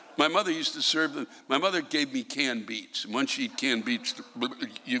 My mother used to serve them. My mother gave me canned beets. And once you eat canned beets,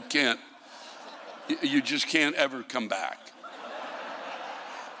 you just can't ever come back.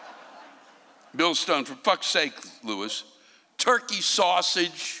 Bill Stone, for fuck's sake, Lewis, turkey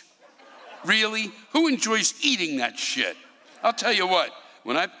sausage, really? Who enjoys eating that shit? I'll tell you what,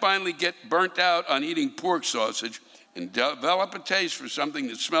 when I finally get burnt out on eating pork sausage and develop a taste for something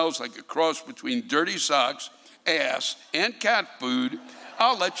that smells like a cross between dirty socks, ass, and cat food,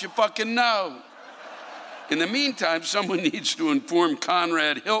 I'll let you fucking know. In the meantime, someone needs to inform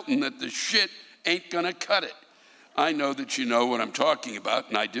Conrad Hilton that the shit ain't gonna cut it. I know that you know what I'm talking about,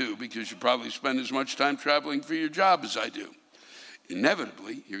 and I do, because you probably spend as much time traveling for your job as I do.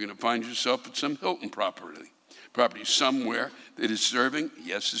 Inevitably, you're gonna find yourself at some Hilton property. property somewhere that is serving,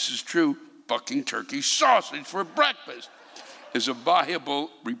 yes, this is true, fucking turkey sausage for breakfast is a viable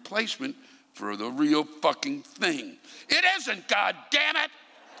replacement for the real fucking thing. It isn't, goddammit!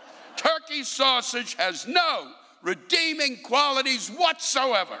 Turkey sausage has no redeeming qualities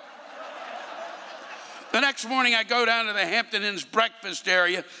whatsoever. The next morning, I go down to the Hampton Inn's breakfast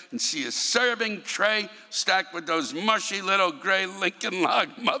area and see a serving tray stacked with those mushy little gray Lincoln Log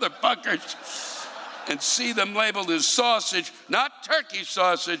motherfuckers and see them labeled as sausage, not turkey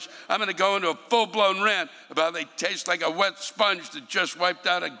sausage. I'm going to go into a full-blown rant about how they taste like a wet sponge that just wiped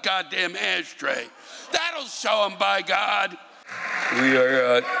out a goddamn ashtray. That'll show them, by God.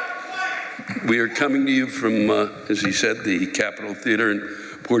 We are coming to you from, as he said, the Capitol Theater in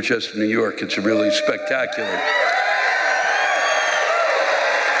Port Chester, New York. It's a really spectacular.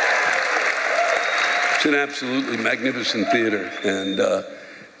 It's an absolutely magnificent theater, and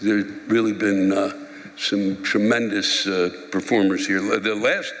there's really been some tremendous performers here. The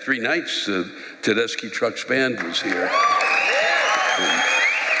last 3 nights, Tedeschi Trucks Band was here.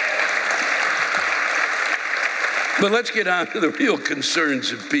 But let's get on to the real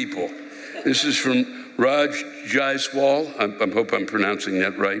concerns of people. This is from Raj Jaiswal. I hope I'm pronouncing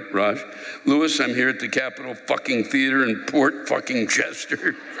that right, Raj. Lewis, I'm here at the Capitol fucking Theater in Port fucking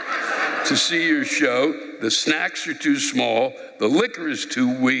Chester to see your show. The snacks are too small, the liquor is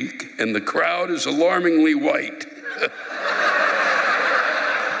too weak, and the crowd is alarmingly white.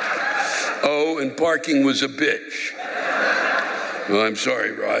 Oh, and parking was a bitch. Well, I'm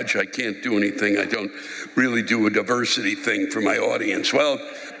sorry, Raj, I can't do anything. I don't really do a diversity thing for my audience. Well,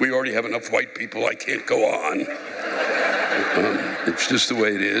 we already have enough white people, I can't go on. It's just the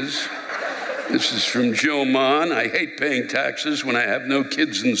way it is. This is from Jill Mon. I hate paying taxes when I have no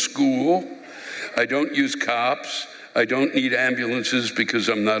kids in school. I don't use cops. I don't need ambulances because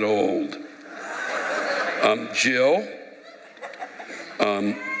I'm not old. Jill,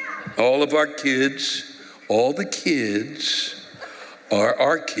 all of our kids, all the kids are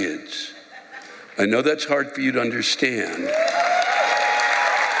our kids. I know that's hard for you to understand.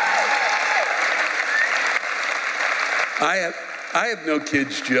 I have no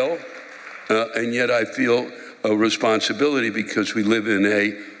kids, Jill, and yet I feel a responsibility because we live in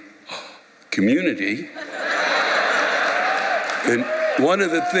a community. And one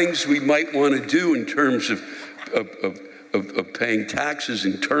of the things we might want to do in terms of paying taxes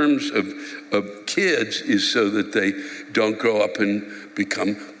in terms of kids is so that they don't grow up and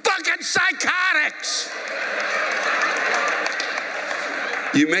become fucking psychotics.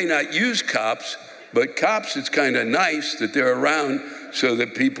 You may not use cops, but cops, it's kind of nice that they're around so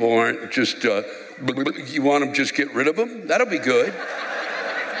that people aren't just, you want them to just get rid of them? That'll be good.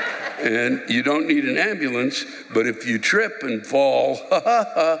 And you don't need an ambulance, but if you trip and fall,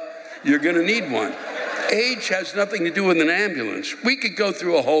 you're going to need one. Age has nothing to do with an ambulance. We could go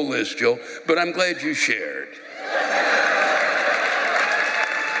through a whole list, Jill, but I'm glad you shared.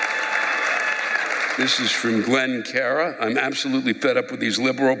 This is from Glenn Cara. I'm absolutely fed up with these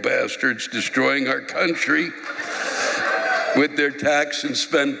liberal bastards destroying our country with their tax and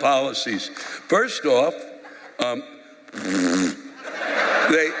spend policies. First off,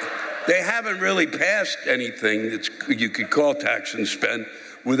 they haven't really passed anything that you could call tax and spend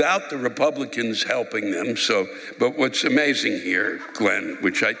without the Republicans helping them. But what's amazing here, Glenn,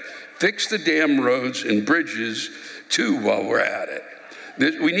 which I fix the damn roads and bridges too while we're at it.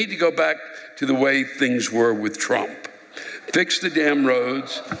 We need to go back to the way things were with Trump. Fix the damn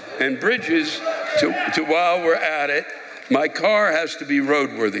roads and bridges to while we're at it. My car has to be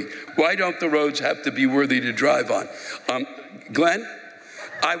roadworthy. Why don't the roads have to be worthy to drive on? Glenn,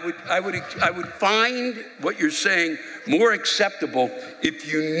 I would find what you're saying more acceptable if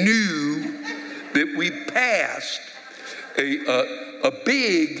you knew that we passed a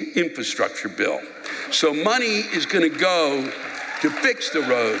big infrastructure bill. So money is going to go to fix the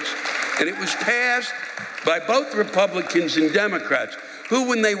roads. And it was passed by both Republicans and Democrats, who,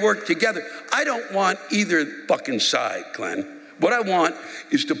 when they work together, I don't want either fucking side, Glenn. What I want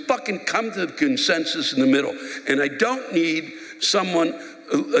is to fucking come to the consensus in the middle. And I don't need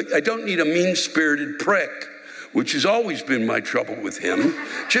a mean-spirited prick, which has always been my trouble with him.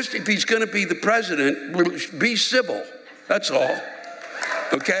 Just if he's going to be the president, be civil. That's all.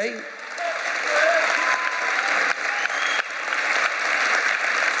 Okay?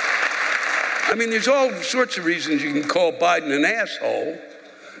 I mean, there's all sorts of reasons you can call Biden an asshole.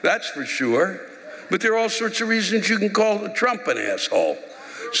 That's for sure. But there are all sorts of reasons you can call Trump an asshole.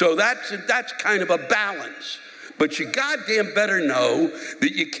 So that's kind of a balance. But you goddamn better know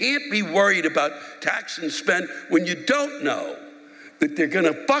that you can't be worried about tax and spend when you don't know that they're going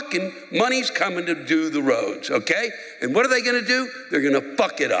to fucking, money's coming to do the roads, okay? And what are they going to do? They're going to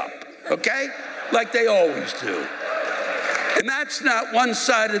fuck it up, okay? Like they always do. And that's not one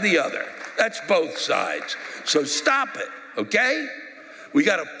side or the other. That's both sides. So stop it, okay? We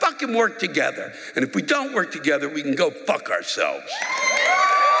got to fucking work together. And if we don't work together, we can go fuck ourselves.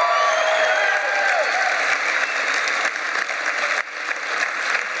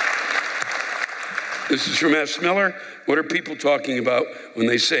 This is from S. Miller. What are people talking about when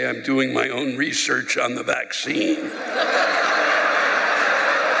they say I'm doing my own research on the vaccine?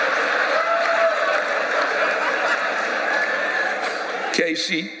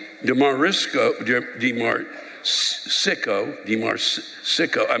 Casey DeMarsico,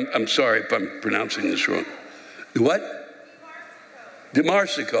 I'm sorry if I'm pronouncing this wrong. What?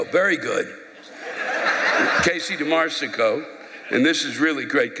 DeMarsico, very good. Casey DeMarsico, and this is really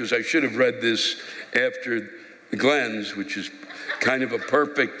great because I should have read this after Glenn's, which is kind of a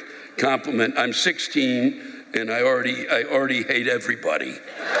perfect compliment. I'm 16 and I already hate everybody.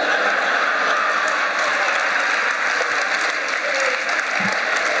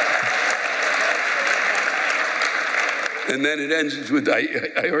 And then it ends with,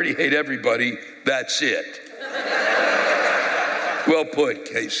 I already hate everybody, that's it. Well put,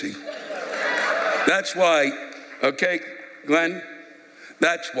 Casey. That's why, okay, Glenn?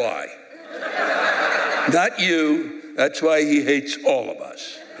 That's why. Not you, that's why he hates all of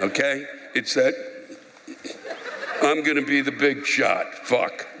us, okay? It's that I'm gonna be the big shot,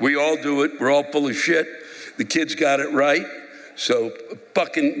 fuck. We all do it, we're all full of shit. The kids got it right. So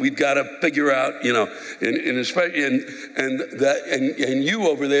fucking, we've got to figure out, you know, and especially, and you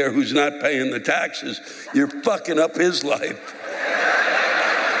over there who's not paying the taxes, you're fucking up his life.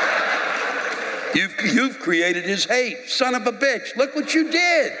 You've created his hate, son of a bitch. Look what you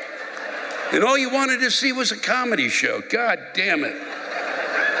did. And all you wanted to see was a comedy show. God damn it.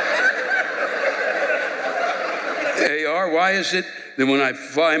 AR, why is it that when I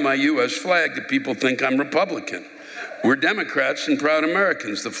fly my U.S. flag that people think I'm Republican? We're Democrats and proud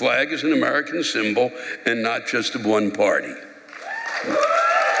Americans. The flag is an American symbol and not just of one party.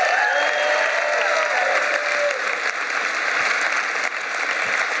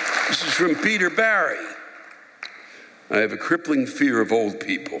 This is from Peter Barry. I have a crippling fear of old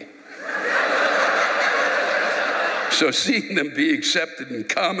people. So seeing them be accepted in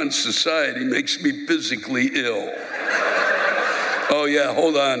common society makes me physically ill. Oh yeah,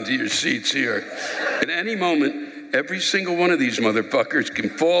 hold on to your seats here. At any moment, every single one of these motherfuckers can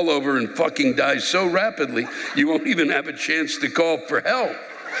fall over and fucking die so rapidly, you won't even have a chance to call for help.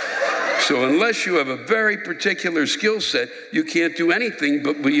 So unless you have a very particular skill set, you can't do anything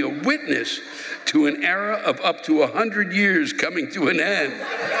but be a witness to an era of up to 100 years coming to an end.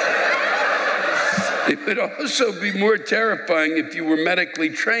 It would also be more terrifying if you were medically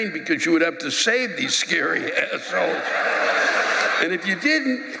trained because you would have to save these scary assholes. And if you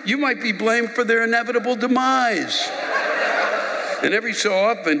didn't, you might be blamed for their inevitable demise. And every so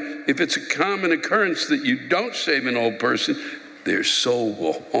often, if it's a common occurrence that you don't save an old person, their soul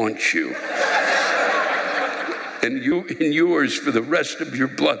will haunt you. And yours for the rest of your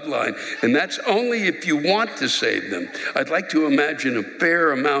bloodline. And that's only if you want to save them. I'd like to imagine a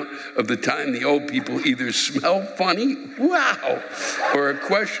fair amount of the time the old people either smell funny, wow, or are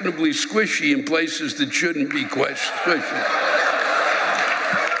questionably squishy in places that shouldn't be squishy.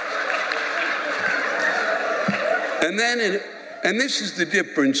 And this is the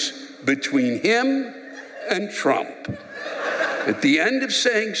difference between him and Trump. At the end of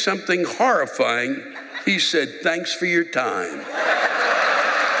saying something horrifying, he said, "Thanks for your time."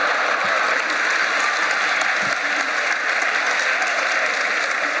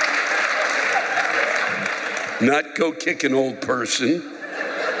 Not go kick an old person.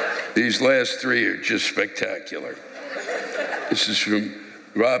 These last three are just spectacular. This is from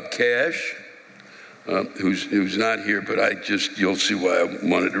Rob Cash. Who's not here, but you'll see why I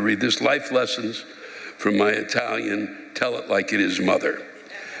wanted to read this. Life lessons from my Italian tell it like it is mother.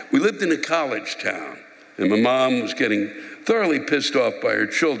 We lived in a college town, and my mom was getting thoroughly pissed off by her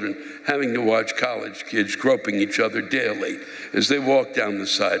children having to watch college kids groping each other daily as they walked down the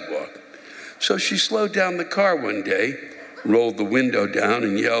sidewalk. So she slowed down the car one day, rolled the window down,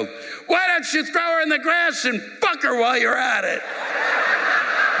 and yelled, "Why don't you throw her in the grass and fuck her while you're at it?"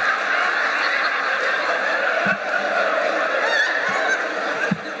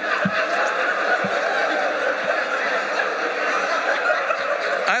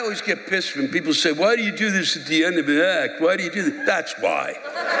 I always get pissed when people say, "Why do you do this at the end of an act? Why do you do that?" That's why.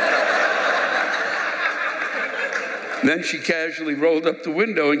 Then she casually rolled up the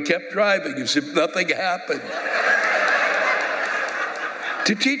window and kept driving as if nothing happened.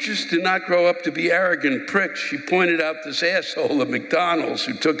 To teach us to not grow up to be arrogant pricks, she pointed out this asshole at McDonald's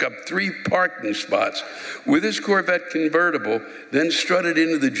who took up 3 parking spots with his Corvette convertible, then strutted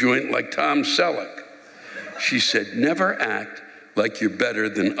into the joint like Tom Selleck. She said, never act like you're better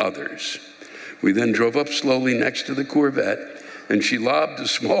than others. We then drove up slowly next to the Corvette, and she lobbed a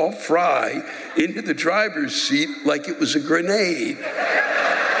small fry into the driver's seat like it was a grenade.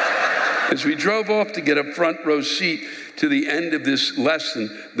 As we drove off to get a front row seat to the end of this lesson,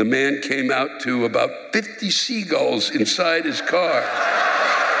 the man came out to about 50 seagulls inside his car.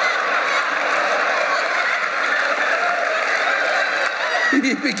 He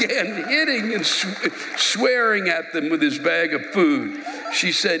began hitting and swearing at them with his bag of food.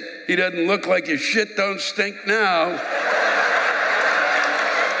 She said, he doesn't look like his shit don't stink now.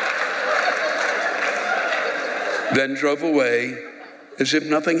 Then drove away as if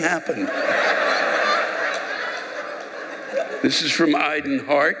nothing happened. This is from Aiden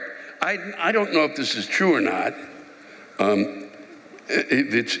Hart. I don't know if this is true or not.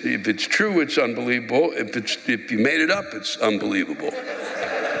 If it's true, it's unbelievable. If you made it up, it's unbelievable.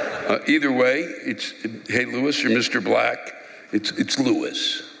 Either way, it's hey Lewis or Mr. Black. It's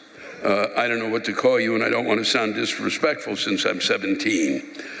Lewis. I don't know what to call you, and I don't want to sound disrespectful since I'm 17.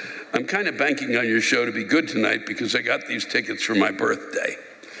 I'm kind of banking on your show to be good tonight because I got these tickets for my birthday.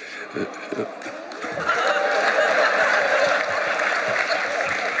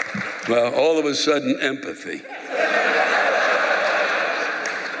 Well, all of a sudden, empathy.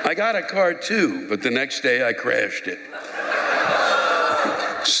 I got a car too, but the next day I crashed it.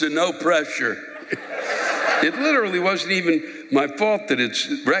 So no pressure. It literally wasn't even my fault that it's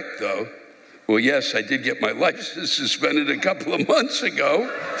wrecked, though. Well, yes, I did get my license suspended a couple of months ago.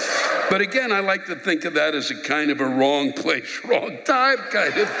 But again, I like to think of that as a kind of a wrong place, wrong time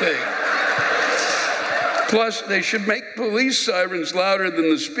kind of thing. Plus, they should make police sirens louder than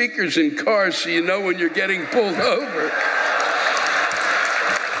the speakers in cars so you know when you're getting pulled over.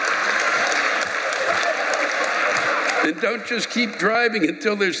 And don't just keep driving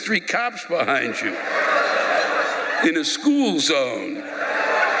until there's 3 cops behind you in a school zone.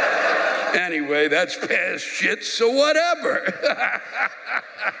 Anyway, that's past shit, so whatever.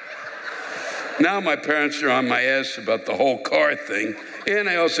 Now my parents are on my ass about the whole car thing, and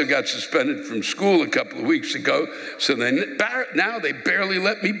I also got suspended from school a couple of weeks ago, so now they barely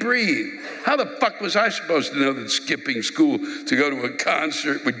let me breathe. How the fuck was I supposed to know that skipping school to go to a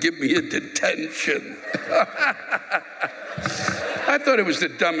concert would give me a detention? I thought it was the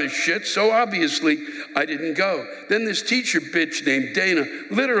dumbest shit, so obviously I didn't go. Then this teacher bitch named Dana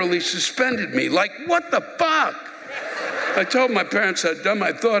literally suspended me. Like, what the fuck? I told my parents how dumb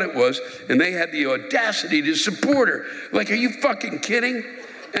I thought it was, and they had the audacity to support her. Like, are you fucking kidding?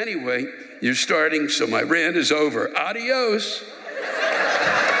 Anyway, you're starting, so my rant is over. Adios.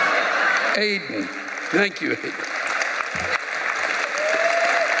 Aiden. Thank you, Aiden.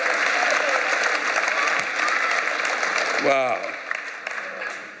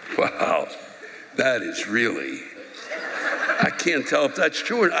 Wow, that is really, I can't tell if that's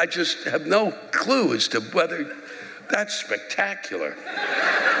true or I just have no clue as to whether that's spectacular.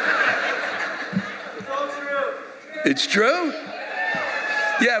 It's all true. It's true?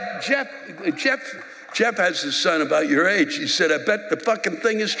 Yeah, Jeff has his son about your age. He said, I bet the fucking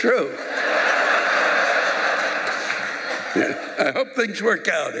thing is true. Yeah, I hope things work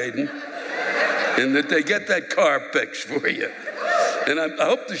out, Aiden, and that they get that car fixed for you. And I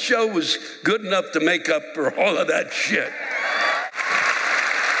hope the show was good enough to make up for all of that shit.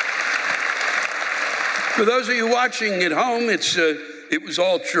 For those of you watching at home, it was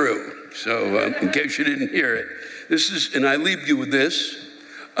all true. So in case you didn't hear it, and I leave you with this.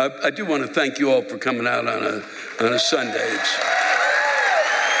 I do want to thank you all for coming out on a Sunday.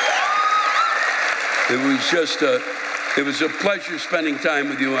 It was a pleasure spending time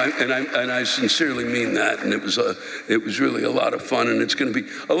with you, and I sincerely mean that. And it was really a lot of fun, and it's going to be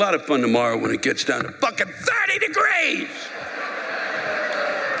a lot of fun tomorrow when it gets down to fucking 30 degrees.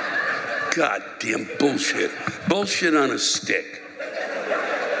 Goddamn bullshit. Bullshit on a stick.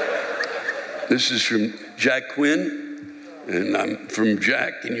 This is from Jack Quinn, and I'm from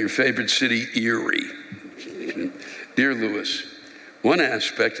Jack in your favorite city, Erie. Dear Lewis, one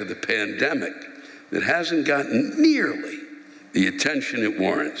aspect of the pandemic that hasn't gotten nearly the attention it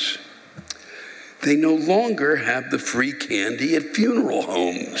warrants. They no longer have the free candy at funeral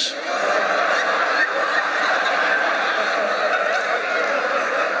homes.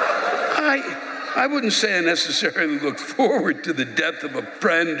 I wouldn't say I necessarily look forward to the death of a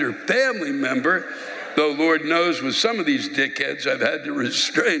friend or family member, though Lord knows with some of these dickheads I've had to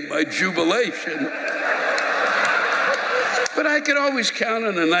restrain my jubilation. But I could always count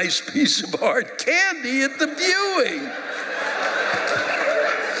on a nice piece of hard candy at the viewing.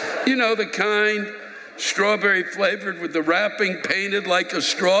 You know, the kind strawberry flavored with the wrapping painted like a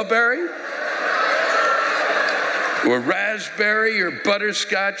strawberry? Or raspberry or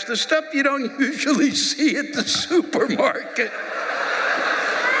butterscotch, the stuff you don't usually see at the supermarket.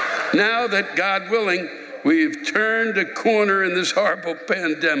 Now that, God willing, we've turned a corner in this horrible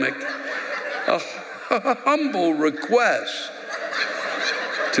pandemic, a humble request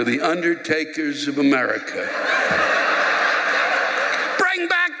to the undertakers of America. Bring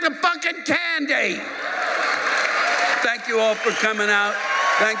back the fucking candy! Thank you all for coming out.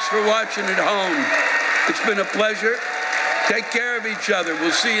 Thanks for watching at home. It's been a pleasure. Take care of each other.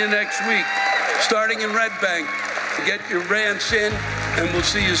 We'll see you next week, starting in Red Bank. Get your rants in, and we'll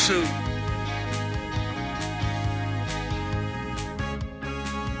see you soon.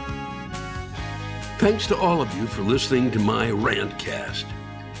 Thanks to all of you for listening to my Rantcast.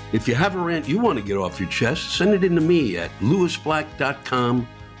 If you have a rant you want to get off your chest, send it in to me at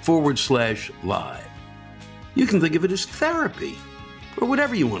lewisblack.com/live. You can think of it as therapy, or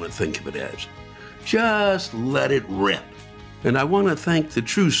whatever you want to think of it as. Just let it rip. And I want to thank the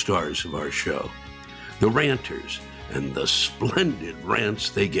true stars of our show, the ranters, and the splendid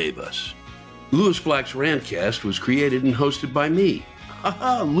rants they gave us. Lewis Black's Rantcast was created and hosted by me,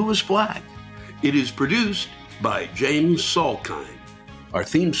 Lewis Black. It is produced by James Salkind. Our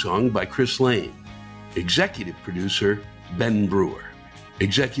theme song by Chris Lane. Executive producer, Ben Brewer.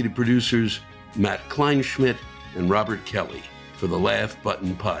 Executive producers, Matt Kleinschmidt and Robert Kelly for the Laugh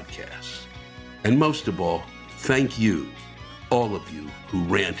Button Podcast. And most of all, thank you, all of you who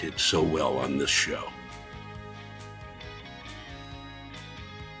ranted so well on this show.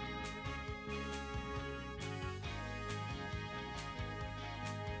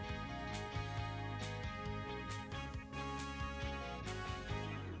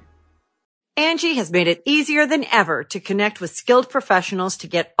 Angie has made it easier than ever to connect with skilled professionals to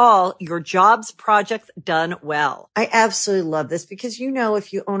get all your jobs projects done well. I absolutely love this because, you know,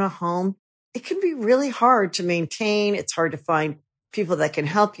 if you own a home, it can be really hard to maintain. It's hard to find people that can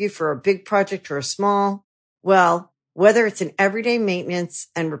help you for a big project or a small. Well, whether it's in everyday maintenance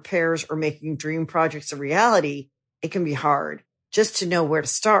and repairs or making dream projects a reality, it can be hard just to know where to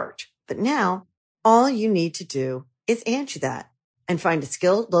start. But now all you need to do is Angie that and find a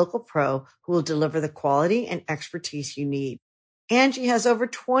skilled local pro who will deliver the quality and expertise you need. Angie has over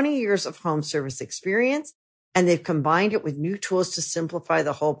 20 years of home service experience, and they've combined it with new tools to simplify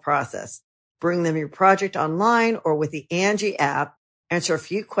the whole process. Bring them your project online or with the Angie app, answer a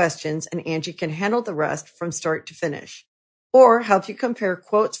few questions, and Angie can handle the rest from start to finish. Or help you compare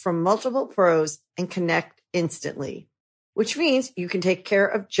quotes from multiple pros and connect instantly, which means you can take care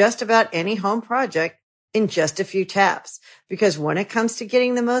of just about any home project in just a few taps. Because when it comes to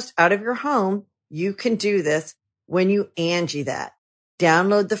getting the most out of your home, you can do this when you Angie that.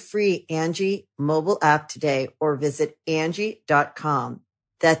 Download the free Angie mobile app today or visit Angie.com.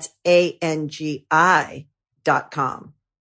 That's ANGI.com.